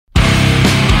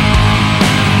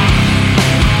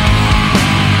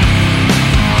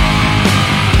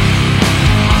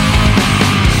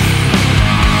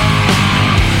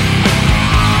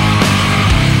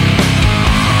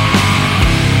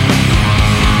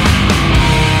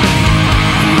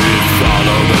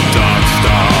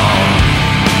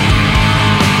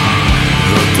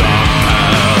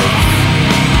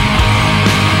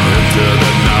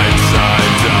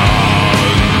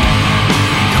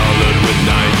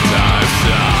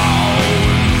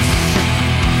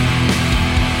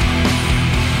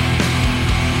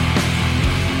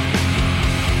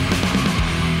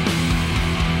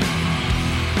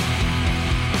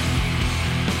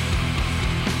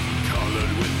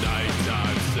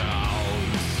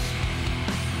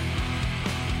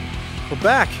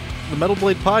back. The Metal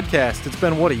Blade Podcast. It's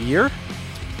been, what, a year?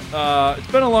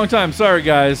 It's been a long time. Sorry,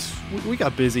 guys. We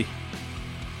got busy.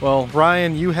 Well,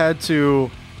 Ryan, you had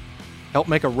to help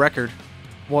make a record.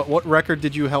 What record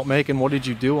did you help make, and what did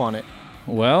you do on it?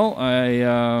 Well,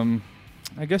 I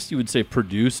guess you would say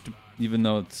produced, even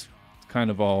though it's kind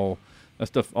of all that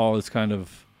stuff. All is kind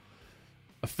of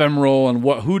ephemeral and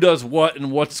who does what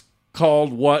and what's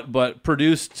called what. But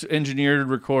produced, engineered,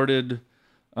 recorded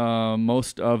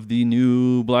most of the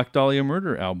new Black Dahlia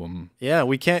Murder album. Yeah,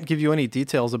 we can't give you any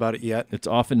details about it yet. It's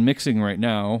off in mixing right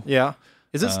now. Yeah,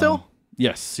 is it still?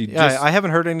 Yes. I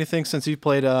haven't heard anything since you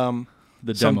played some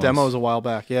demos a while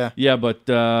back. Yeah, but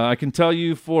I can tell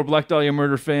you, for Black Dahlia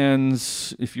Murder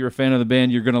fans, if you're a fan of the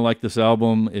band, you're gonna like this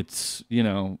album. It's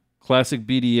classic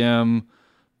BDM,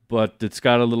 but it's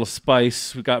got a little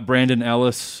spice. We got Brandon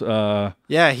Ellis.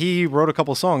 Yeah, he wrote a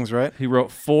couple songs, right? He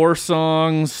wrote 4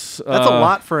 songs. That's a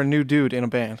lot for a new dude in a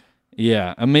band.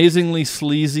 Yeah, amazingly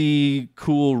sleazy,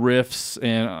 cool riffs,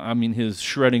 and I mean his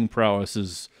shredding prowess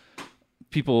is.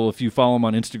 People, if you follow him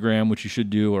on Instagram, which you should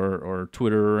do, or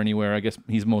Twitter or anywhere, I guess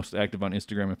he's most active on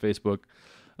Instagram and Facebook.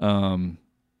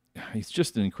 He's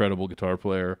just an incredible guitar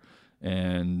player,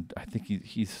 and I think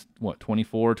he's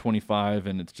 24, 25,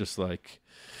 and it's just like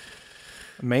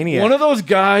maniac. One of those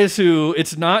guys who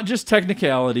it's not just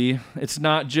technicality, it's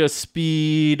not just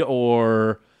speed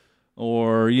or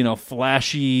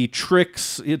flashy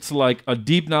tricks. It's like a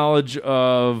deep knowledge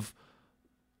of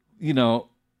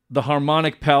the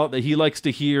harmonic palette that he likes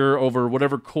to hear over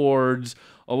whatever chords,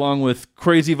 along with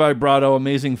crazy vibrato,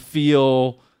 amazing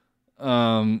feel.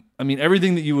 I mean,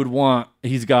 everything that you would want,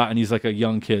 he's got, and he's like a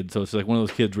young kid. So it's like one of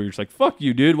those kids where you're just like, fuck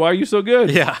you, dude. Why are you so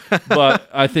good? Yeah. But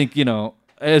I think,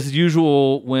 as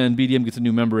usual, when BDM gets a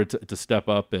new member, it's a step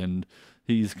up, and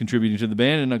he's contributing to the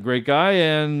band and a great guy.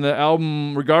 And the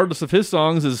album, regardless of his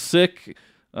songs, is sick.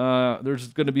 There's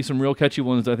going to be some real catchy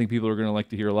ones that I think people are going to like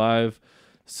to hear live.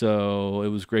 So it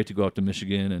was great to go out to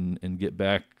Michigan and get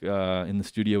back in the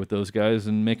studio with those guys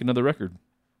and make another record.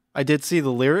 I did see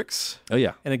the lyrics. Oh,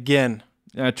 yeah. And again,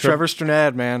 Trevor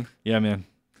Strnad, man. Yeah, man.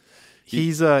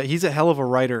 He's a hell of a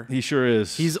writer. He sure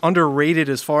is. He's underrated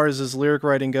as far as his lyric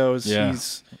writing goes. Yeah.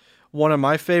 He's one of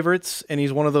my favorites, and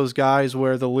he's one of those guys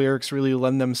where the lyrics really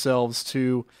lend themselves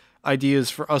to ideas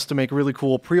for us to make really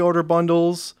cool pre-order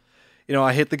bundles.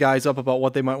 I hit the guys up about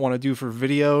what they might want to do for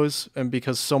videos, and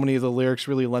because so many of the lyrics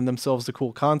really lend themselves to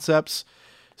cool concepts.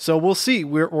 So we'll see.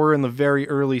 We're in the very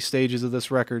early stages of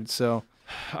this record, so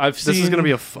this is going to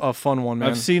be a fun one, man.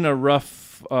 I've seen a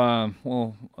rough,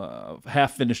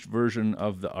 half-finished version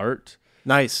of the art.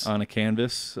 Nice. On a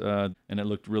canvas, and it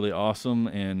looked really awesome,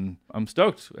 and I'm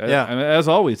stoked. Yeah. As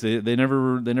always, they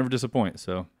never disappoint.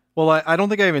 So. Well, I don't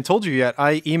think I even told you yet.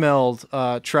 I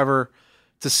emailed Trevor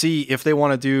to see if they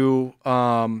want to do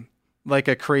like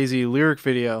a crazy lyric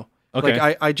video. Okay.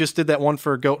 Like I just did that one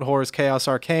for Goat Horror's Chaos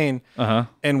Arcane,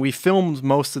 and we filmed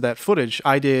most of that footage.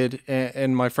 I did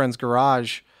in my friend's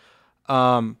garage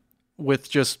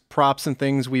with just props and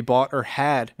things we bought or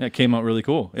had. That came out really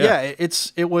cool. Yeah,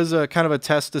 it was a kind of a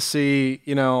test to see,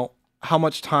 how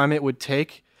much time it would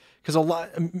take. Because a lot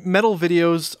metal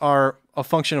videos are a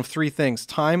function of 3 things: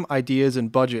 time, ideas,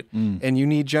 and budget. And you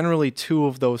need generally 2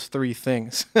 of those 3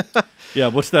 things. Yeah,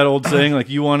 what's that old saying? Like,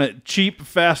 you want it cheap,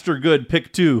 fast, or good,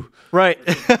 pick 2. Right.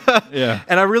 Yeah.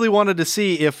 And I really wanted to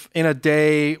see if in a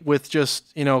day with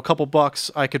just, a couple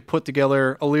bucks, I could put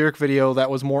together a lyric video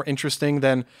that was more interesting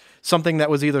than something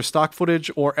that was either stock footage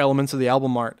or elements of the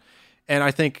album art. And I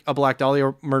think a Black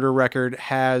Dahlia Murder record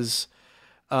has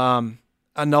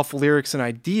enough lyrics and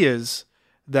ideas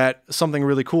that something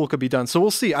really cool could be done. So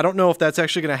we'll see. I don't know if that's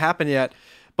actually going to happen yet,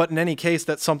 but in any case,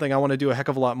 that's something I want to do a heck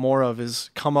of a lot more of, is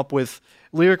come up with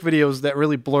lyric videos that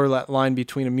really blur that line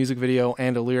between a music video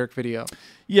and a lyric video.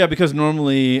 Yeah, because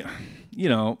normally,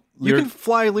 you can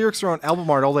fly lyrics around album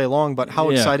art all day long, but how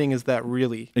exciting is that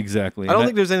really? Exactly. I don't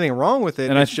think there's anything wrong with it.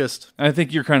 And I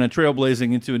think you're kind of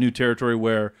trailblazing into a new territory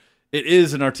where it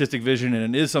is an artistic vision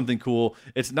and it is something cool.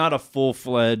 It's not a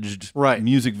full-fledged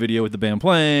music video with the band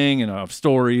playing and a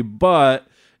story, but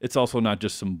it's also not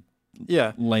just some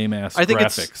lame-ass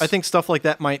graphics. I think stuff like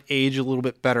that might age a little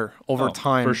bit better over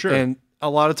time. For sure. And a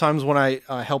lot of times when I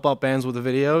help out bands with the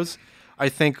videos, I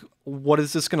think, what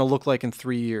is this going to look like in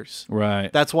 3 years?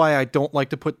 Right. That's why I don't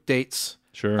like to put dates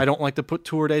Sure. I don't like to put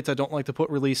tour dates. I don't like to put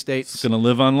release dates. It's gonna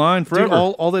live online forever. Dude,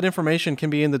 all that information can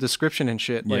be in the description and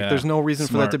shit. Like, Yeah, there's no reason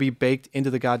for smart. that to be baked into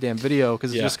the goddamn video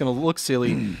because it's just going to look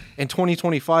silly. In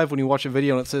 2025, when you watch a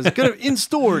video and it says, "Gonna in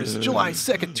stores July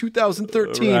 2nd,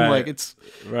 2013," Right. like, it's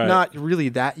Right. not really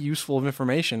that useful of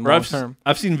information Or long term.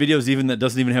 I've seen videos even that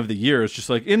doesn't even have the year. It's just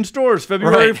like in stores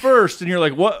February Right. 1st, and you're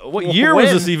like, what year was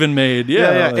When? this even made?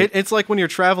 Yeah. like- It's like when you're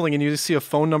traveling and you just see a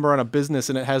phone number on a business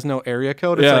and it has no area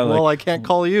code. It's Yeah, like, well, I can't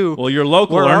call you. well, you're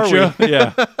local, Where aren't are you?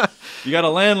 Yeah. You got a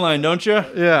landline, don't you?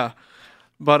 Yeah.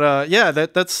 But yeah,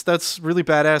 that's really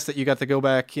badass that you got to go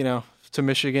back, to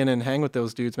Michigan and hang with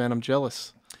those dudes, man. I'm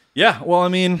jealous. Yeah. Well, I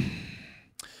mean,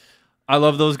 I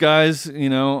love those guys.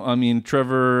 I mean,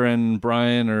 Trevor and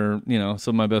Brian are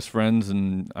some of my best friends,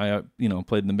 and I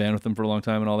played in the band with them for a long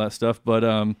time and all that stuff. But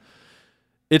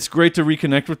it's great to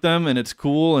reconnect with them, and it's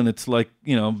cool, and it's like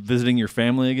visiting your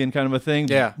family again, kind of a thing.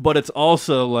 Yeah. But it's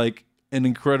also like an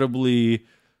incredibly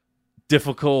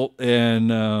difficult and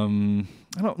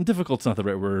difficult's not the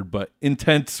right word, but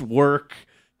intense work.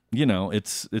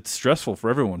 It's stressful for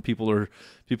everyone. People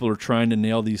are trying to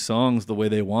nail these songs the way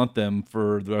they want them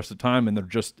for the rest of the time, and they're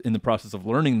just in the process of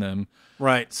learning them.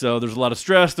 Right. So there's a lot of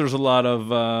stress. There's a lot of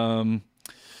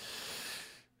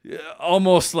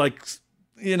almost like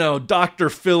doctor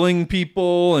filling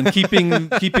people and keeping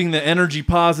the energy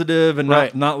positive and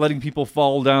Right. not letting people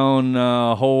fall down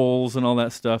holes and all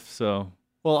that stuff. So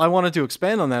Well, I wanted to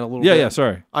expand on that a little yeah, bit. yeah.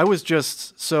 Sorry.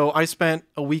 I spent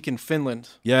a week in Finland.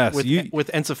 Yes,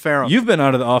 with Ensiferum. You've been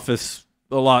out of the office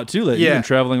a lot too. Lately. You've Yeah. been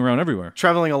traveling around everywhere.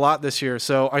 Traveling a lot this year.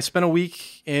 So I spent a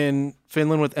week in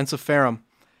Finland with Ensiferum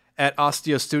at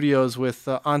Ostia Studios with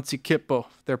Antti Kippo,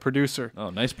 their producer. Oh,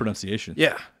 nice pronunciation.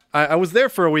 Yeah. I was there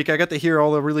for a week. I got to hear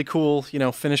all the really cool,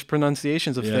 Finnish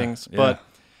pronunciations of Yeah, things. yeah. But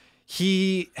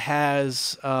he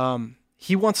has,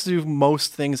 he wants to do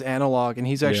most things analog, and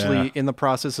he's actually Yeah. in the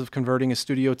process of converting his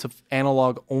studio to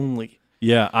analog only.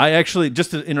 Yeah, I actually,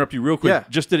 just to interrupt you real quick, Yeah.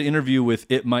 just did an interview with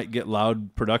It Might Get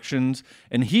Loud Productions,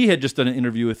 and he had just done an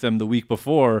interview with them the week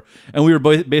before, and we were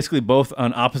basically both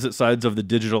on opposite sides of the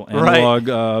digital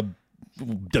analog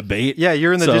debate. Yeah,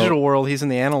 you're in the So- digital world. He's in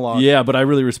the analog. Yeah, but I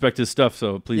really respect his stuff,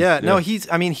 so please. Yeah, no, he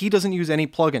doesn't use any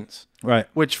plugins, Right.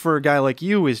 which for a guy like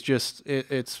you is just,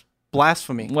 it's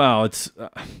blasphemy. Wow, it's...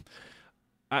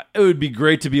 it would be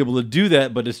great to be able to do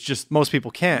that, but it's just Most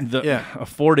people can't. Yeah.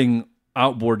 affording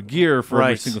outboard gear for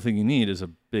every Right. single thing you need is a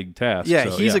big task. Yeah,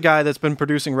 so, he's a guy that's been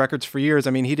producing records for years.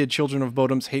 I mean, he did Children of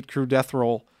Bodom's Hate Crew Death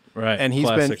Roll. right, And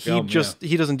classic he album,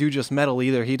 he doesn't do just metal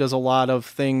either. He does a lot of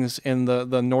things in the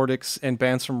Nordics and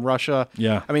bands from Russia.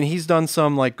 Yeah. I mean, he's done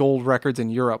some like gold records in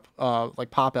Europe,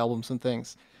 like pop albums and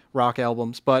things, rock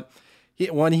albums. But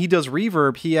when he does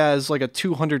reverb, he has like a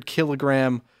 200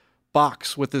 kilogram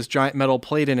box with this giant metal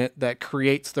plate in it that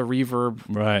creates the reverb.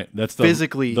 Right. That's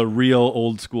physically. the real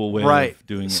old school way Right. of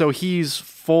doing it. So he's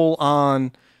full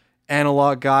on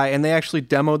analog guy, and they actually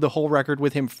demoed the whole record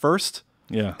with him first.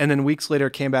 Yeah. And then weeks later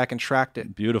came back and tracked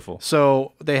it. Beautiful.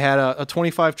 So they had a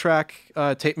 25 track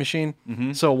tape machine.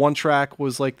 Mm-hmm. So one track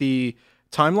was like the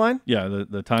timeline. Yeah,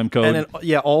 the time code. And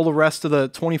then, all the rest of the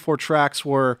 24 tracks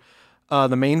were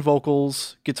the main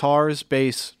vocals, guitars,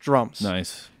 bass, drums.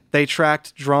 Nice. They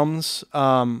tracked drums.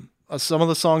 Some of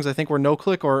the songs I think were no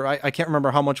click, or I can't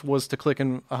remember how much was to click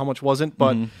and how much wasn't,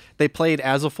 but they played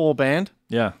as a full band.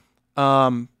 Yeah.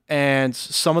 And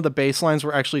some of the bass lines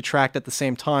were actually tracked at the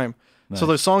same time. So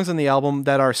there's songs in the album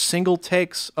that are single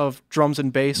takes of drums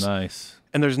and bass, Nice.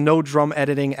 and there's no drum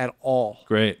editing at all.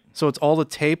 Great. So it's all the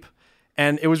tape.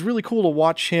 And it was really cool to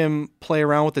watch him play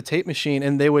around with the tape machine,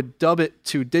 and they would dub it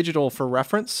to digital for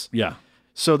reference Yeah.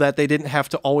 so that they didn't have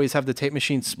to always have the tape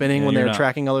machine spinning Yeah, when they you're were not-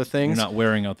 tracking other You're things. not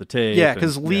wearing out the tape. Yeah, and-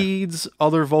 because leads,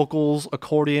 other vocals,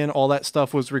 accordion, all that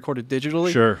stuff was recorded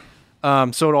digitally. Sure.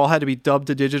 So it all had to be dubbed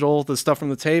to digital, the stuff from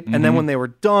the tape. And Mm-hmm. then when they were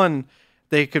done,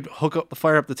 they could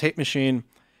fire up the tape machine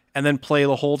and then play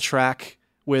the whole track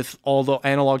with all the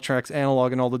analog tracks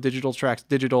analog and all the digital tracks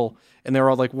digital. And they were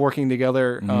all like working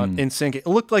together in sync. It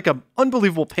looked like an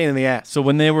unbelievable pain in the ass. So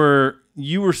when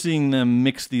you were seeing them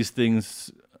mix these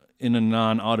things in a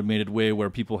non-automated way where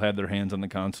people had their hands on the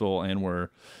console and were,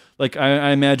 like,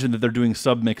 I imagine that they're doing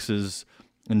sub-mixes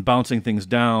and bouncing things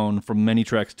down from many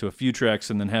tracks to a few tracks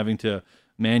and then having to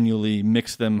manually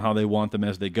mix them how they want them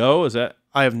as they go. Is that...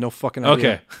 I have no fucking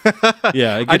idea. Okay.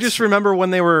 Yeah. it I gets- just remember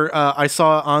when they were, I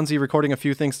saw Anzi recording a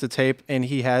few things to tape, and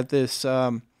he had this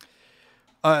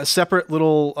separate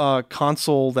little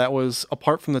console that was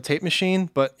apart from the tape machine,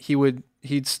 but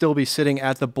he'd still be sitting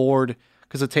at the board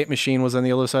because the tape machine was on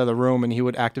the other side of the room, and he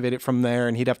would activate it from there,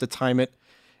 and he'd have to time it.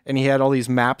 and he had all these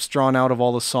maps drawn out of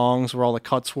all the songs where all the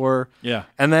cuts were. Yeah.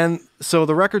 And then, so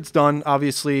the record's done.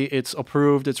 Obviously, it's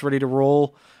approved. It's ready to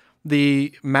roll.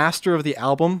 The master of the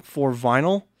album for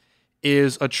vinyl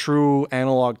is a true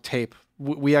analog tape.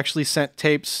 We actually sent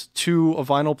tapes to a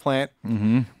vinyl plant,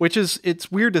 which is,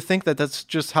 it's weird to think that that's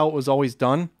just how it was always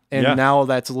done. And now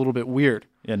that's a little bit weird.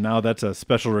 Yeah, now that's a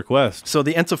special request. So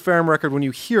the Ensiferum record, when you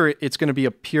hear it, it's going to be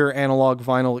a pure analog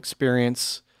vinyl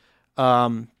experience.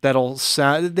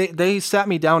 They sat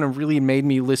me down and really made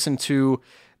me listen to.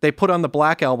 They put on the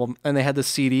Black Album and they had the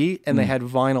CD and they had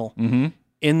vinyl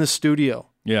in the studio.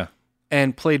 Yeah,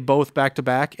 and played both back to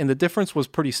back, and the difference was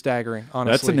pretty staggering.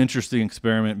 Honestly, that's an interesting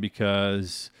experiment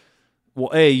because,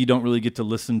 well, you don't really get to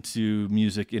listen to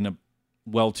music in a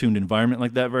well-tuned environment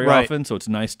like that very often, so it's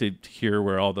nice to hear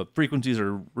where all the frequencies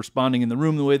are responding in the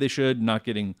room the way they should, not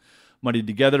getting muddied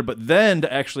together. But then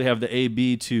to actually have the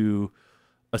A/B to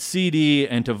a CD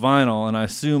and to vinyl, and I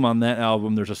assume on that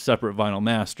album there's a separate vinyl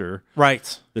master.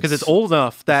 Right, because it's old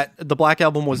enough that the Black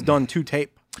Album was done to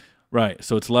tape. Right,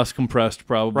 so it's less compressed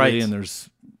probably, and there's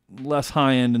less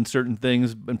high-end in certain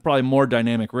things, and probably more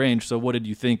dynamic range. So what did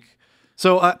you think?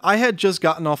 So I had just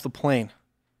gotten off the plane,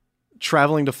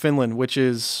 traveling to Finland, which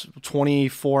is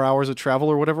 24 hours of travel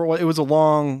or whatever it was. It was a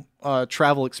long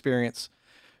travel experience.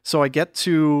 So I get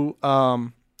to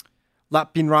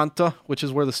Lappeenranta, which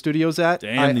is where the studio's at.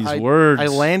 Damn, these words. I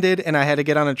landed, and I had to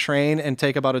get on a train and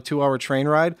take about a 2-hour train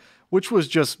ride, which was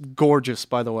just gorgeous,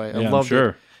 by the way. I loved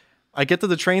it. I get to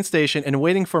the train station, and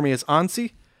waiting for me is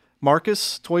Anssi,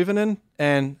 Markus Toivonen,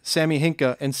 and Sami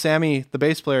Hinka. And Sami, the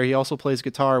bass player, he also plays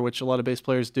guitar, which a lot of bass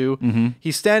players do.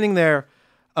 He's standing there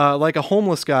like a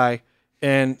homeless guy,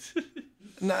 and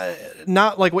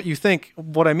not like what you think.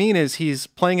 What I mean is he's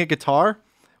playing a guitar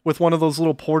with one of those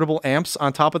little portable amps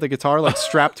on top of the guitar, like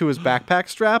strapped to his backpack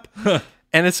strap.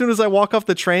 And as soon as I walk off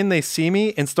the train, they see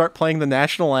me and start playing the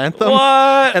national anthem.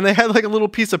 What? And they had like a little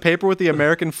piece of paper with the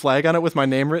American flag on it with my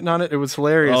name written on it. It was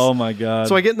hilarious. Oh my God.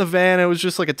 So I get in the van. It was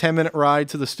just like a 10-minute ride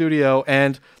to the studio.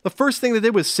 And the first thing they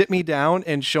did was sit me down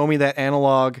and show me that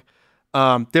analog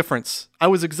difference. I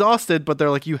was exhausted, but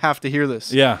they're like, you have to hear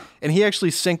this. Yeah. And he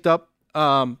actually synced up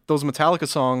those Metallica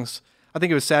songs. I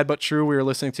think it was Sad But True we were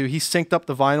listening to. He synced up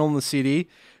the vinyl and the CD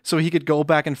so he could go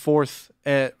back and forth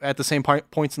at the same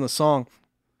points in the song.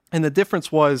 And the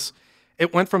difference was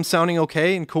it went from sounding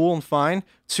okay and cool and fine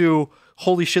to,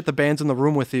 holy shit, the band's in the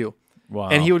room with you. Wow.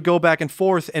 And he would go back and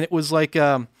forth, and it was like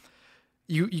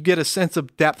you get a sense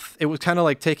of depth. It was kind of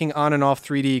like taking on and off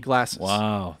 3D glasses.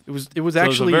 Wow. It was So actually it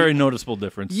was a very noticeable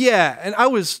difference. Yeah, and I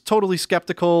was totally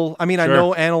skeptical. I mean, I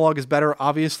know analog is better,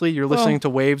 obviously. You're listening to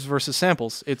waves versus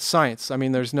samples. It's science. I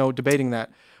mean, there's no debating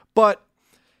that. But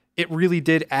it really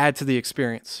did add to the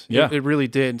experience. Yeah. It really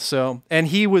did. So, and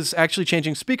he was actually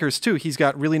changing speakers too. He's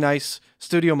got really nice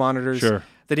studio monitors. Sure.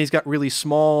 Then he's got really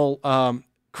small,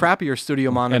 crappier studio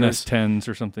monitors. NS10s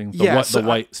or something. The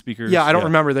white speakers. Yeah, I don't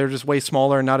remember. They're just way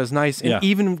smaller and not as nice. And Yeah.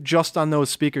 even just on those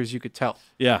speakers, you could tell.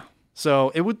 Yeah.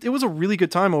 So it was a really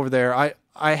good time over there.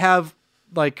 I have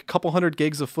like a couple hundred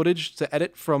gigs of footage to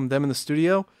edit from them in the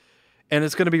studio. And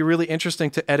it's going to be really interesting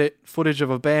to edit footage of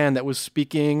a band that was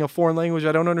speaking a foreign language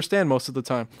I don't understand most of the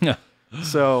time. Yeah.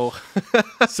 So,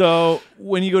 So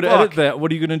when you go to edit that,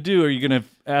 what are you going to do? Are you going to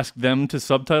ask them to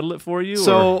subtitle it for you?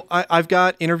 So I've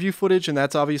got interview footage, and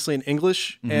that's obviously in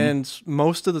English. And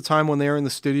most of the time when they were in the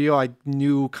studio, I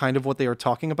knew kind of what they were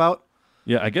talking about.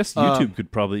 Yeah, I guess YouTube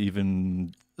could probably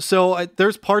even... So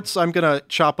there's parts I'm going to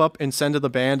chop up and send to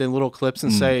the band in little clips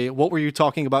and say, what were you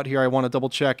talking about here? I want to double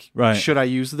check. Right. Should I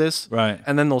use this? Right.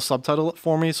 And then they'll subtitle it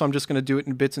for me. So I'm just going to do it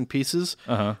in bits and pieces,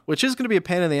 which is going to be a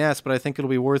pain in the ass, but I think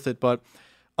it'll be worth it. But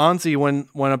Anssi,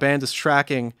 when a band is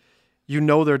tracking, you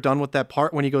know they're done with that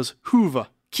part when he goes, Huva,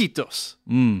 Kitos.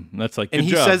 That's like, And good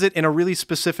he job. says it in a really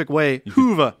specific way.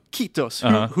 Huva, Kitos.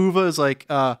 Huva is like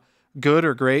good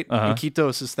or great, and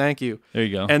Kitos is thank you. There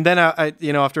you go. And then I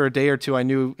after a day or two, I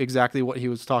knew exactly what he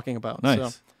was talking about.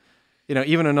 Nice. So,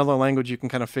 even another language you can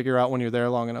kind of figure out when you're there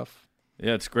long enough.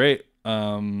 Yeah, it's great.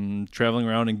 Traveling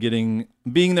around and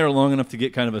being there long enough to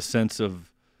get kind of a sense of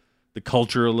the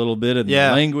culture a little bit and the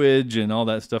language and all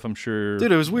that stuff, I'm sure. Dude,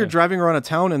 it was weird driving around a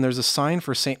town and there's a sign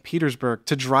for St. Petersburg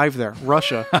to drive there,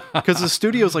 Russia, because the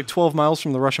studio is like 12 miles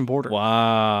from the Russian border.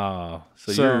 Wow.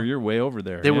 So you're way over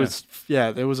there. It was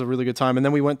a really good time. And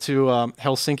then we went to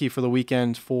Helsinki for the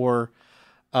weekend for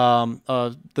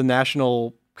the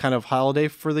national kind of holiday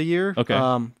for the year. Okay.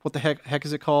 What the heck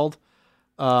is it called?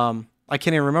 I can't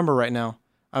even remember right now.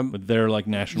 But they're like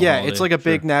national Yeah, holiday. it's like a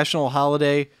big national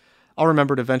holiday. I'll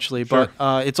remember it eventually. Sure.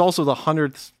 But it's also the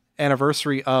 100th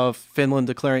anniversary of Finland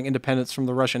declaring independence from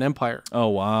the Russian Empire. Oh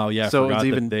wow, yeah. So I it was forgot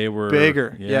even that they were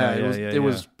bigger. Yeah, It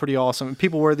was pretty awesome. And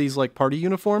people wear these like party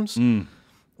uniforms,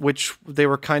 which they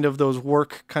were kind of those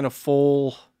work kind of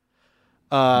full.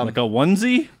 Like a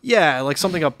onesie. Yeah, like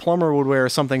something a plumber would wear or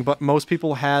something, but most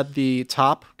people had the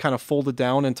top kind of folded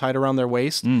down and tied around their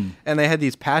waist, and they had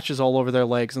these patches all over their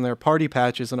legs, and they're party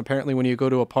patches, and apparently when you go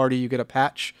to a party, you get a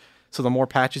patch, so the more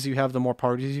patches you have, the more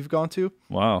parties you've gone to.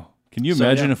 Wow. Can you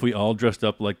imagine if we all dressed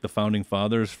up like the Founding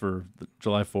Fathers for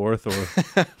July 4th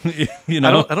or, you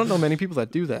know? I don't know many people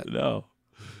that do that. No.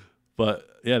 But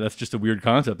yeah, that's just a weird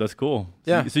concept. That's cool.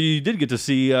 Yeah. So you did get to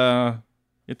see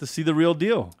the real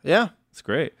deal. Yeah. It's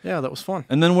great. Yeah, that was fun.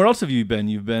 And then where else have you been?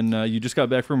 You've been you just got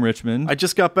back from Richmond. I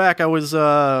just got back. I was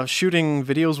shooting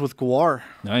videos with Gwar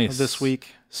this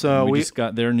week. So we just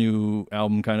got their new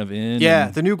album kind of in. Yeah,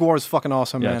 the new Gwar is fucking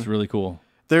awesome, man. Yeah, it's really cool.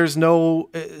 There's no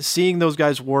seeing those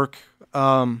guys work.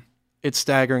 It's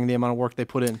staggering the amount of work they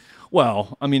put in.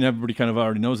 Well, I mean, everybody kind of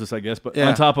already knows this, I guess. But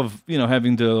on top of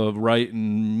having to write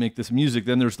and make this music,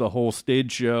 then there's the whole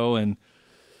stage show and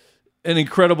an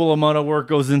incredible amount of work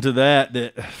goes into that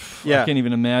I can't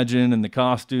even imagine, and the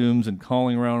costumes and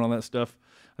calling around all that stuff.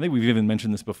 I think we've even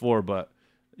mentioned this before, but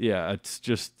yeah, it's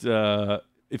just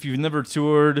if you've never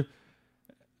toured,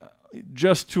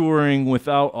 just touring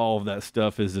without all of that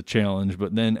stuff is a challenge,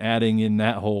 but then adding in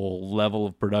that whole level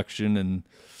of production and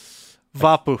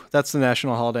Vapu, that's the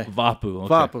national holiday. Vapu.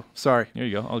 Okay. Vapu, sorry. There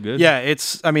you go. All good. Yeah,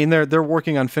 they're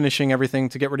working on finishing everything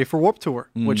to get ready for Warped Tour,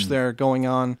 which they're going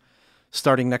on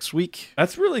starting next week.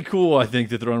 That's really cool, I think,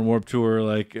 that they're on Warped Tour.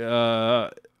 Like,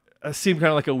 it seemed kind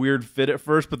of like a weird fit at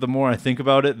first, but the more I think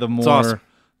about it, the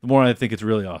more I think it's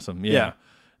really awesome. Yeah.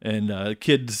 And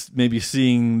kids maybe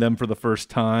seeing them for the first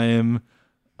time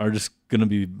are just going to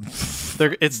be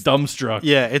it's dumbstruck.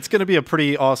 Yeah, it's going to be a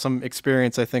pretty awesome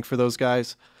experience, I think, for those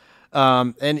guys.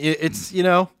 And it's,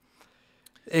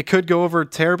 it could go over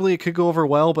terribly, it could go over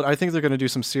well, but I think they're going to do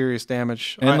some serious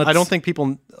damage. And I don't think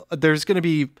there's going to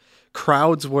be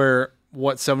crowds where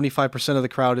 75% of the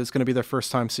crowd is going to be their first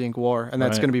time seeing Gwar, and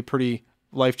that's going to be pretty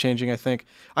life-changing, I think.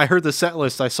 I heard the set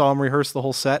list. I saw them rehearse the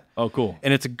whole set. Oh, cool.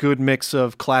 And it's a good mix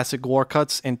of classic Gwar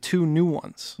cuts and 2 new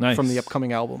ones from the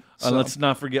upcoming album. So. Let's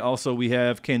not forget also we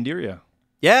have Candiria.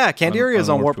 Yeah, Candiria is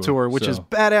on Warped Tour, which is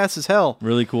badass as hell.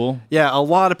 Really cool. Yeah, a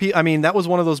lot of people. I mean, that was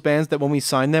one of those bands that when we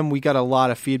signed them, we got a lot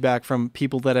of feedback from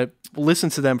people that had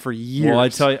listened to them for years. Well, I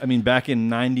tell you, I mean, back in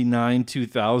 99,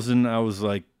 2000, I was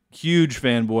like huge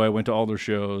fanboy. I went to all their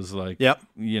shows. Like,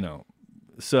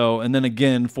 So, and then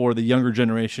again, for the younger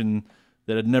generation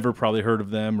that had never probably heard of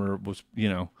them or was,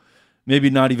 maybe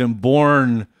not even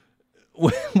born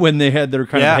when they had their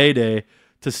kind of heyday,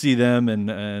 to see them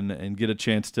and get a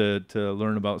chance to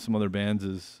learn about some other bands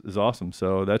is awesome.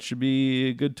 So that should be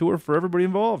a good tour for everybody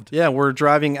involved. Yeah, we're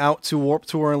driving out to Warped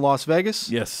Tour in Las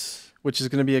Vegas. Yes. Which is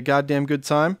going to be a goddamn good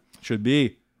time. Should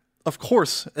be. Of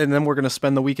course. And then we're going to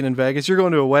spend the weekend in Vegas. You're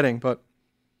going to a wedding, but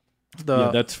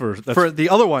that's for the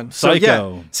other one.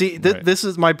 Psycho. So see, this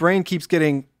is, my brain keeps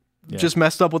getting just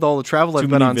messed up with all the travel I've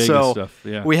been on. Vegas so stuff.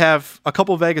 Yeah. We have a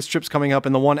couple Vegas trips coming up,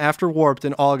 and the one after Warped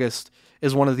in August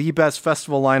is one of the best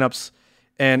festival lineups,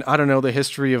 and I don't know the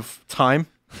history of time.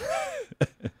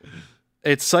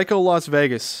 It's Psycho Las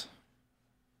Vegas.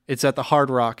 It's at the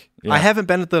Hard Rock. Yeah. I haven't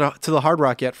been to the Hard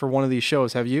Rock yet for one of these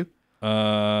shows. Have you?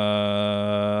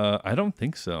 I don't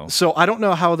think so. So I don't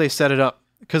know how they set it up,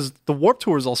 because the Warped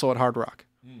Tour is also at Hard Rock.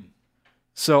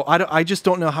 So I just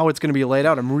don't know how it's going to be laid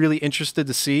out. I'm really interested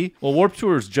to see. Well, Warped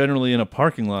Tour is generally in a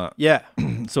parking lot. Yeah.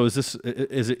 So is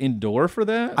it indoor for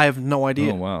that? I have no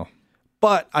idea. Oh, wow.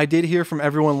 But I did hear from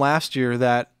everyone last year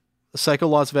that Psycho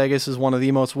Las Vegas is one of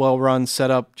the most well-run,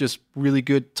 set up, just really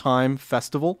good time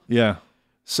festival. Yeah.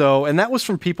 So, and that was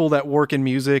from people that work in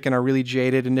music and are really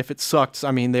jaded. And if it sucks, I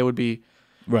mean, they would be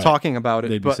talking about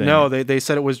it. But no, they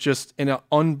said it was just an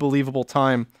unbelievable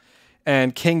time.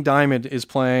 And King Diamond is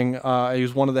playing. He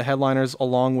was one of the headliners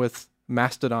along with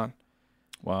Mastodon.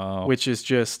 Wow. Which is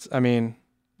just, I mean,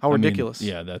 how ridiculous.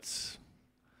 Yeah,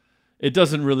 it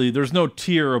doesn't really, there's no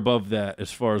tier above that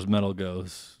as far as metal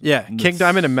goes. Yeah, King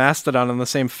Diamond and Mastodon on the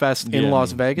same fest in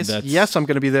Las Vegas. Yes, I'm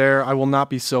going to be there. I will not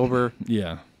be sober.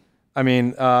 Yeah. I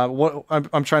mean,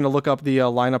 I'm trying to look up the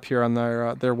lineup here on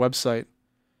their website,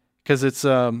 because it's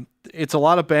a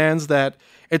lot of bands that,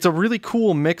 it's a really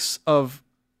cool mix of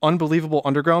unbelievable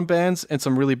underground bands and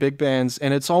some really big bands,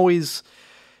 and it's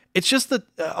just that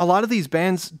a lot of these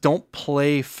bands don't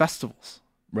play festivals.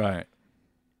 Right.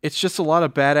 It's just a lot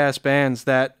of badass bands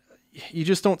that you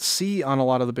just don't see on a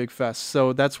lot of the big fests.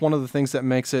 So that's one of the things that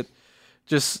makes it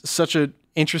just such a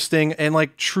interesting and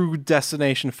like true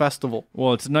destination festival.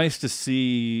 Well, it's nice to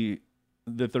see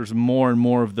that there's more and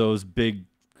more of those big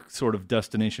sort of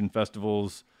destination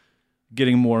festivals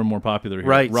getting more and more popular here.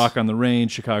 Right. Rock on the Range,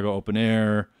 Chicago Open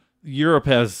Air. Europe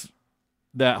has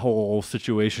that whole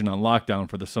situation on lockdown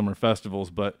for the summer festivals,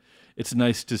 but it's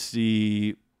nice to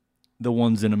see the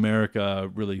ones in America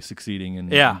really succeeding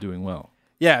and doing well.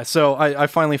 Yeah, so I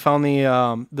finally found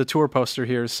the tour poster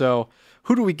here. So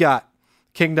who do we got?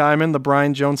 King Diamond, the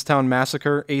Brian Jonestown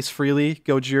Massacre, Ace Frehley,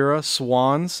 Gojira,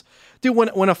 Swans. Dude,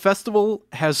 when a festival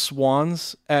has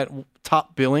Swans at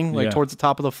top billing, like towards the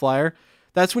top of the flyer,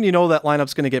 that's when you know that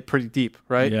lineup's going to get pretty deep,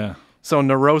 right? Yeah. So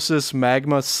Neurosis,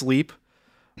 Magma, Sleep,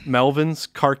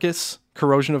 Melvins, Carcass,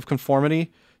 Corrosion of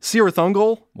Conformity, Seer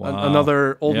Thungol,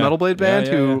 another old Metal Blade band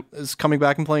who is coming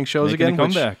back and playing shows Making again. a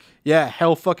comeback. Yeah,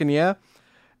 hell fucking yeah.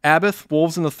 Abath,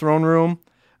 Wolves in the Throne Room,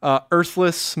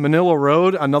 Earthless, Manila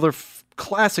Road, another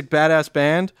classic badass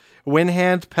band,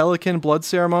 Windhand, Pelican, Blood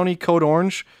Ceremony, Code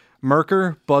Orange,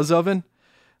 Merker, Buzz Oven.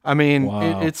 I mean,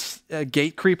 it's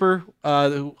Gate Creeper.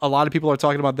 A lot of people are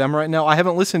talking about them right now. I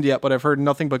haven't listened yet, but I've heard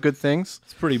nothing but good things.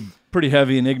 It's pretty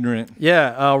heavy and ignorant.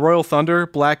 Yeah, Royal Thunder,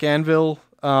 Black Anvil.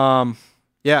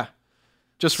 Yeah,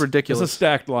 just ridiculous. It's a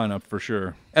stacked lineup for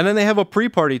sure. And then they have a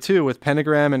pre-party too with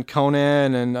Pentagram and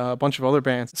Conan and a bunch of other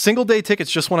bands. Single day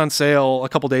tickets just went on sale a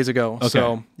couple days ago. Okay.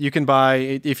 So you can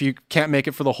buy, if you can't make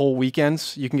it for the whole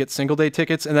weekends, you can get single day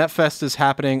tickets. And that fest is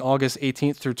happening August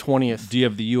 18th through 20th. Do you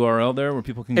have the URL there where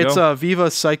people can go? It's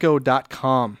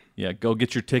vivapsycho.com. Yeah, go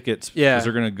get your tickets. Yeah. Because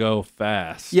they're going to go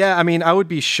fast. Yeah, I mean, I would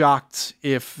be shocked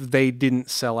if they didn't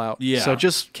sell out. Yeah. So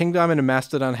just King Diamond and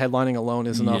Mastodon headlining alone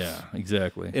is enough. Yeah,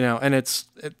 exactly. You know, and it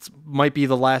might be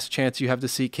the last chance you have to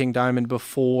see King Diamond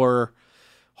before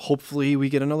hopefully we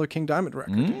get another King Diamond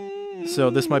record.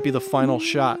 So this might be the final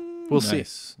shot. We'll see.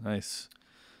 Nice.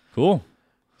 Cool.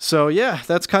 So yeah,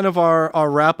 that's kind of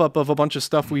our wrap up of a bunch of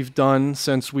stuff we've done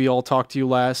since we all talked to you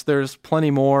last. There's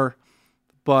plenty more,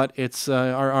 but it's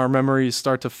our memories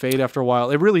start to fade after a while.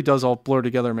 It really does all blur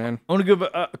together, man. I want to give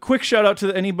a quick shout out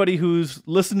to anybody who's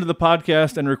listened to the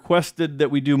podcast and requested that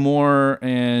we do more.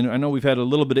 And I know we've had a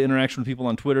little bit of interaction with people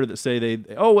on Twitter that say they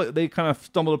kind of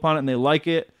stumbled upon it and they like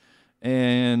it.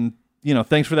 And, you know,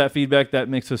 thanks for that feedback. That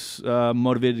makes us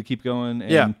motivated to keep going.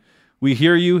 And we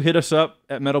hear you. Hit us up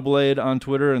at Metal Blade on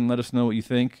Twitter and let us know what you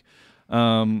think.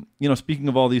 You know, speaking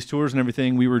of all these tours and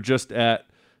everything, we were just at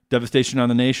Devastation on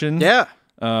the Nation. Yeah.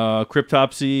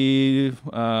 Cryptopsy,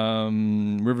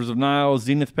 Rivers of Nile,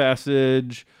 Zenith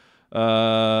Passage,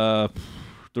 there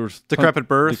was Decrepit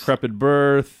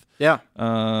Birth. Yeah.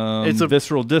 It's a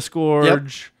Visceral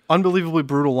Disgorge. Unbelievably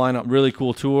brutal lineup. Really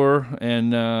cool tour.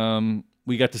 And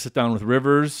we got to sit down with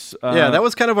Rivers. That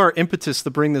was kind of our impetus to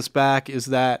bring this back, is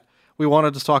that we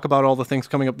wanted to talk about all the things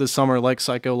coming up this summer, like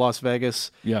Psycho Las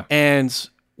Vegas. Yeah. And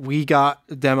we got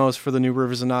demos for the new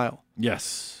Rivers of Nile.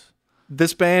 Yes.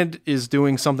 This band is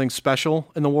doing something special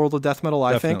in the world of death metal,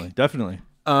 I think. Definitely.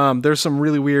 There's some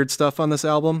really weird stuff on this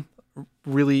album,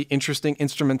 really interesting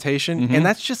instrumentation, and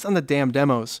that's just on the damn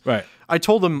demos. Right. I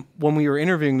told them when we were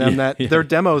interviewing them that their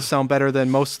demos sound better than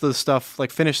most of the stuff,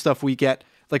 like finished stuff we get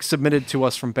like submitted to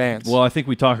us from bands. Well, I think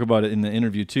we talk about it in the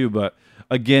interview too, but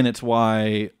again, it's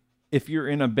why if you're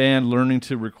in a band, learning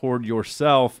to record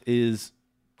yourself is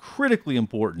critically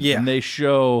important. Yeah. And they've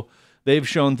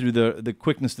shown through the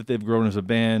quickness that they've grown as a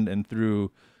band and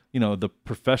through, you know, the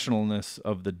professionalness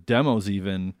of the demos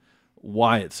even,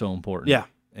 why it's so important. Yeah.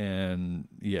 And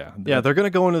they're going to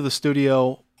go into the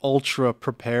studio ultra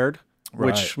prepared,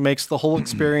 which makes the whole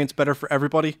experience better for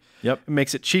everybody. Yep. It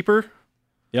makes it cheaper.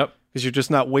 Yep. Because you're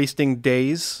just not wasting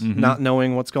days not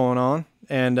knowing what's going on.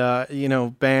 And, you know,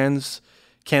 bands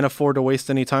can't afford to waste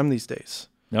any time these days.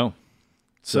 No.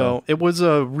 So it was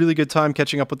a really good time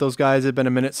catching up with those guys. It'd been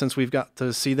a minute since we've got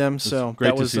to see them. So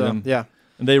great to see them. Yeah.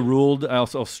 And they ruled. I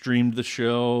also streamed the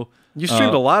show. You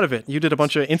streamed a lot of it. You did a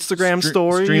bunch of Instagram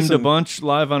stories. Streamed a bunch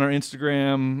live on our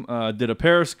Instagram. Did a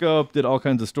Periscope. Did all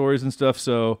kinds of stories and stuff.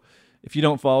 So if you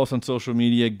don't follow us on social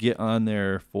media, get on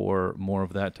there for more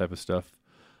of that type of stuff.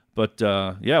 But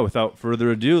without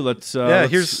further ado, let's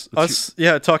here's us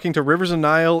talking to Rivers of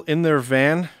Nile in their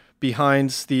van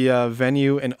behind the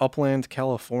venue in Upland,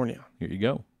 California. Here you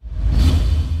go.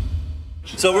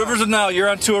 So Rivers of Nile, you're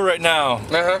on tour right now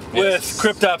with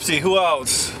Cryptopsy. Who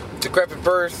else? Decrepit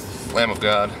Birth, Lamb of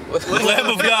God. Lamb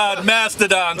of God,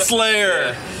 Mastodon,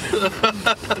 Slayer.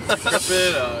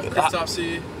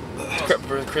 Cryptopsy.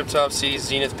 Cryptopsy,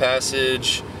 Zenith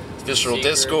Passage, Visceral Seeker.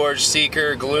 Disgorge,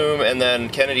 Seeker, Gloom, and then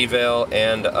Kennedy Vale,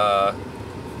 and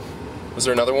was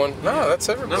there another one? No, that's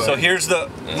everybody. So here's the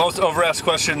most overasked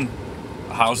question.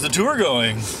 How's the tour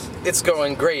going? It's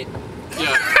going great.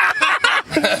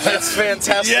 It's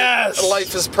fantastic. Yes!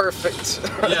 Life is perfect.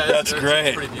 Yeah, that's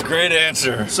great. Great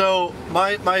answer. So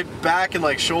my back and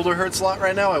like shoulder hurts a lot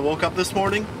right now. I woke up this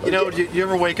morning. You know, you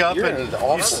ever wake up You're and in an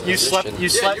awesome you slept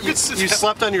position. you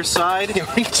slept on your side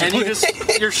and you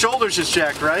just your shoulders just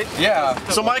jacked, right? Yeah.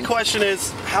 So my question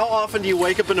is, how often do you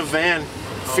wake up in a van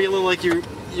feeling like you're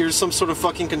some sort of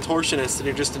fucking contortionist and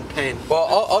you're just in pain? Well,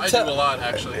 I'll I do tell. a lot,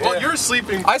 actually. Well, you're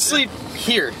sleeping. I sleep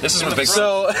here. This is my big.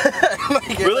 So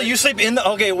Really, you sleep in the?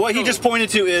 Okay, what he just pointed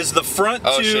to is the front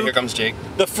Oh two. shit! Here comes Jake.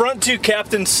 The front two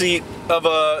captain seat of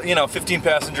a 15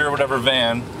 passenger or whatever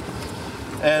van,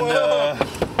 and Let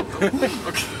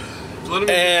him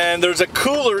and there's a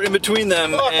cooler in between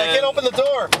them. Look, I and can't open the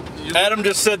door. Adam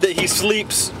just said that he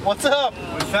sleeps What's up?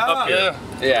 up here.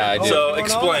 yeah, I do. So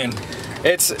explain.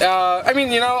 It's I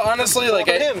mean, honestly, like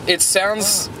Look at him. it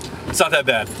sounds It's not that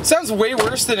bad. way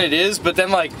worse than it is, but then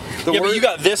like the Yeah, but word, you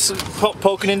got this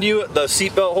poking into you, the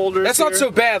seatbelt holders. that's not here.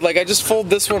 so bad. Like I just fold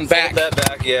this one back. That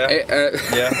back, yeah.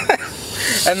 Yeah.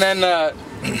 And then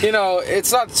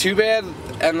it's not too bad.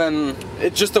 And then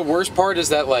it's just the worst part is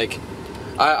that like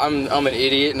I'm an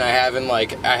idiot and I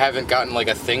haven't gotten like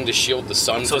a thing to shield the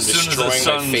sun So from as soon as the destroying my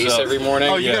sun's face up. every morning.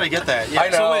 Oh, you Yeah. gotta get that. Yeah. I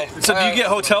know. So do you get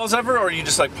hotels ever, or are you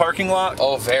just like parking lot?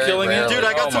 Oh, very killing rarely. you? Dude,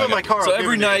 I got Oh two in my God. car. So I'll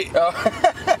every give it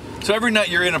night. So every night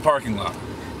you're in a parking lot.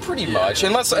 Pretty much,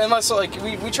 unless like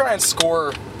we try and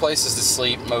score places to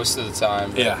sleep most of the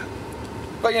time. Yeah.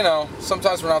 But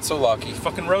sometimes we're not so lucky.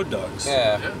 Fucking road dogs.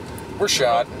 Yeah, Yeah. we're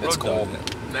shot. It's Road cool. dog.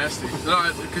 nasty.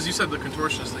 No, because you said the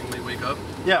contortionist thing when you wake up.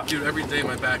 Yeah. Dude, every day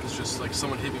my back is just like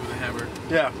someone hit me with a hammer.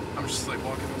 Yeah. I'm just like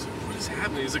walking. I was like, what is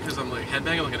happening? Is it because I'm like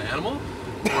headbanging like an animal?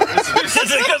 Is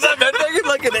it because I'm headbanging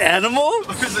like an animal?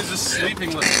 Because I'm just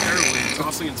sleeping like terribly,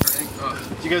 tossing and turning.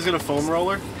 You guys got a foam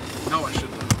roller? No, I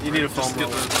shouldn't. You need a Just foam get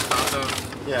roller. the top out.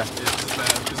 Yeah. Yeah, it's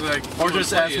bad. 'Cause, like, Or when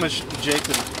just we're ask playing- Jake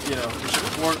to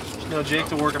Jake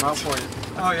to work him out for you.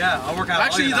 Oh yeah, I'll work out.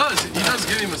 Actually, he does. He does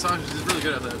give me massages. He's really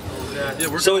good at that. Yeah,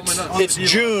 we're So going nuts. it's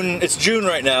June. It's June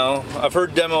right now. I've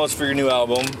heard demos for your new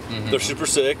album. They're super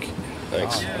sick.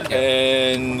 Thanks.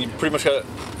 And you pretty much got.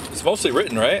 It's mostly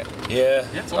written, right? Yeah.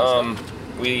 it's awesome.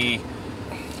 We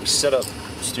set up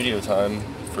studio time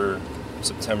for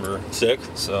September. Sick.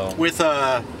 So With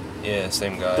yeah,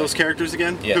 same guy. those characters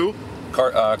again? Yeah. Who?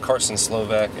 Carson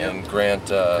Slovak and Grant.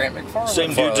 Grant McFarlane.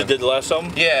 Same dude that did the last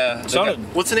album. Yeah. Sounded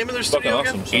What's the name of their fucking studio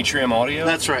awesome. again? Atrium Audio.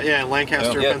 That's right. Yeah,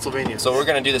 Lancaster, Yeah. Pennsylvania. So we're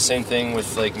gonna do the same thing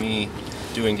with like me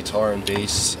doing guitar and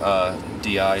bass,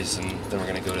 DIs, and then we're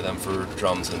gonna go to them for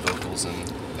drums and vocals and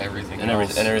everything and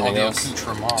else. everything all the else.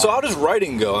 accoutrement. So how does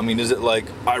writing go? I mean, is it like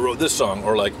I wrote this song,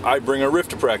 or like I bring a riff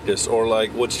to practice, or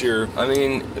like what's your? I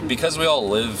mean, because we all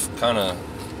live kind of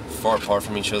far apart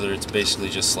from each other, it's basically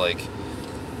just like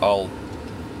I'll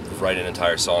write an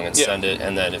entire song and Yeah. send it,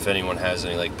 and then if anyone has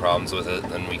any like problems with it,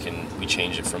 then we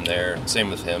change it from there.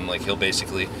 Same with him. Like he'll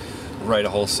basically write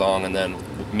a whole song, and then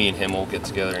me and him will get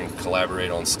together and collaborate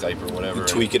on Skype or whatever.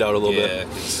 Tweak it out a little bit.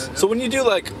 bit. So when you do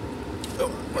like,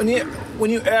 when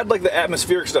you add like the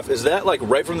atmospheric stuff, is that like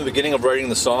right from the beginning of writing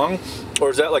the song,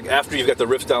 or is that like after you've got the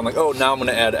riffs down? Like, oh, now I'm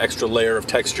gonna add extra layer of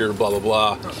texture, blah blah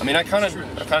blah. I mean, I kind of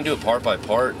do it part by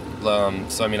part.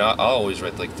 So I mean, I'll always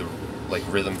write like the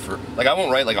rhythm for like I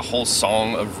won't write like a whole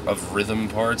song of rhythm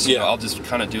parts. You Yeah. know, I'll just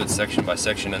kind of do it section by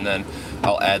section, and then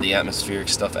I'll add the atmospheric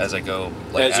stuff as I go.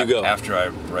 As you go. After I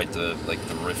write the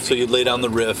riff. So you lay down the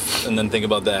riff and then think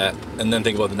about that, and then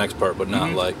think about the next part, but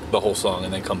not like the whole song,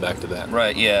 and then come back to that.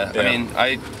 Right. Yeah. Yeah. I mean,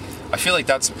 I feel like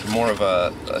that's more of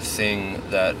a thing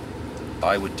that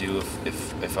I would do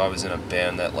if I was in a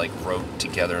band that like wrote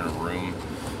together in a room,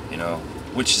 you know.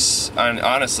 Which is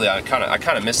honestly, I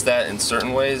kind of miss that in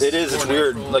certain ways. It is. It's More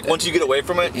weird. natural. Like once you get away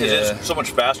from it, Yeah. it's so much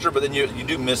faster. But then you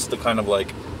do miss the kind of like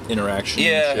interaction.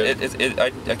 Yeah. and shit. I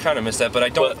kind of miss that, but I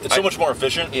don't. But it's so much more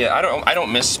efficient. Yeah, I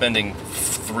don't miss spending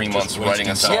 3 months writing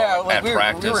a song yeah, like at we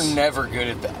practice. were never good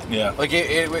at that. Yeah. Like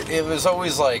it was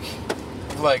always like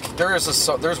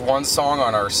there's one song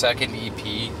on our second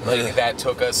EP like that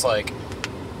took us like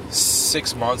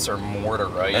 6 months or more to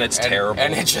write, And it's terrible.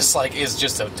 and it just like is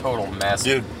just a total mess.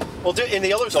 Dude, Well, and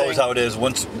the other it's thing, always how it is.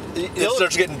 Once it other-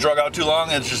 starts getting drug out too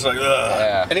long, it's just like, ugh.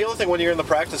 Yeah. and the other thing when you're in the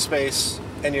practice space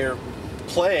and you're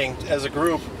playing as a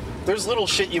group, there's little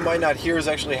shit you might not hear is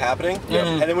actually happening. Yeah.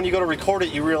 And then when you go to record it,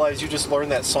 you realize you just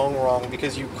learned that song wrong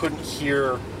because you couldn't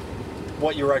hear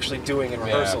what you were actually doing in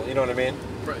rehearsal. You know what I mean?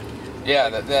 Right. Yeah,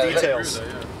 Details. I agree with that,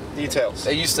 yeah. Details.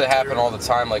 It used to happen all the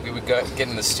time. Like we would get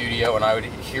in the studio and I would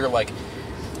hear like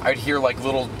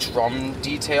little drum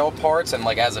detail parts, and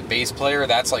like as a bass player,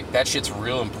 that shit's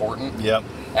real important. Yep.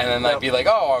 and then I'd be like,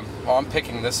 oh, I'm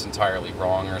picking this entirely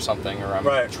wrong or something, or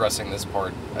I'm dressing this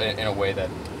part in a way that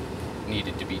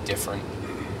needed to be different.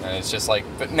 And it's just like,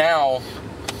 but now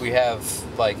we have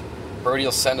like, Brody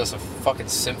will send us a fucking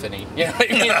symphony. You know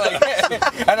what I mean?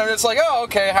 Like, and I'm just like, oh,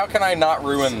 okay, how can I not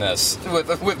ruin this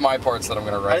with my parts that I'm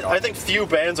going to write on? I think few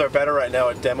bands are better right now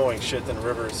at demoing shit than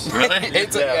Rivers. Really?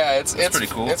 It's pretty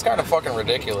cool. It's kind of fucking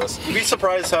ridiculous. You'd be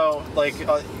surprised how, like,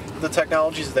 the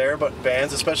technology's there, but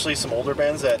bands, especially some older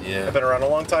bands that have been around a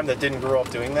long time that didn't grow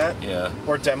up doing that,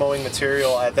 or demoing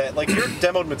material at that. Like, your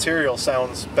demoed material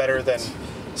sounds better than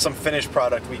some finished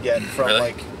product we get from,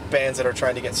 like, bands that are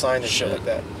trying to get signed and shit like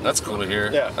that. That's cool to hear.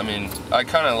 Yeah. I mean, I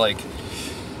kind of like,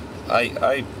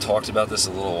 I talked about this a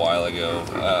little while ago,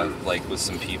 like with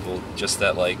some people, just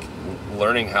that like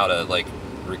learning how to like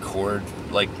record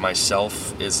like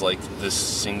myself is like the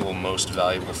single most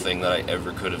valuable thing that I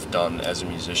ever could have done as a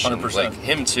musician. 100%. Like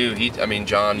him too. I mean,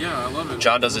 John. Yeah, I love it.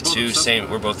 John does We're it both too. obsessed Same.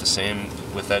 with it. We're both the same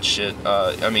with that shit.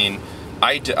 I mean,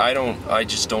 I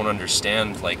just don't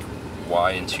understand like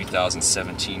why in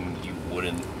 2017 you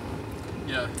wouldn't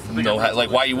know how, like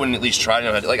why you wouldn't at least try to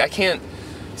know how to, like I can't.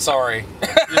 Sorry.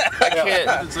 I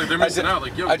can't. It's like they're missing out.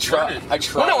 Like, yo, I try.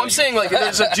 Well, no, I'm saying like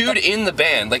there's a dude in the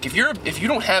band. Like if you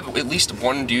don't have at least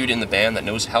one dude in the band that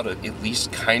knows how to at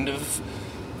least kind of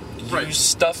use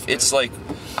stuff, it's like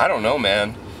I don't know,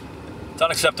 man. It's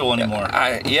unacceptable anymore.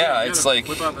 It's like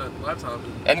whip out that laptop.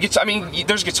 I mean,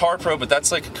 there's Guitar Pro, but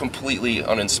that's like completely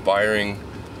uninspiring.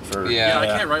 Yeah, I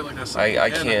can't write like that. I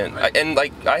can't. And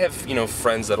like I have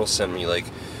friends that'll send me like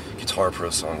Guitar Pro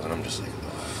songs, and I'm just like,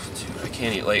 oh, dude, I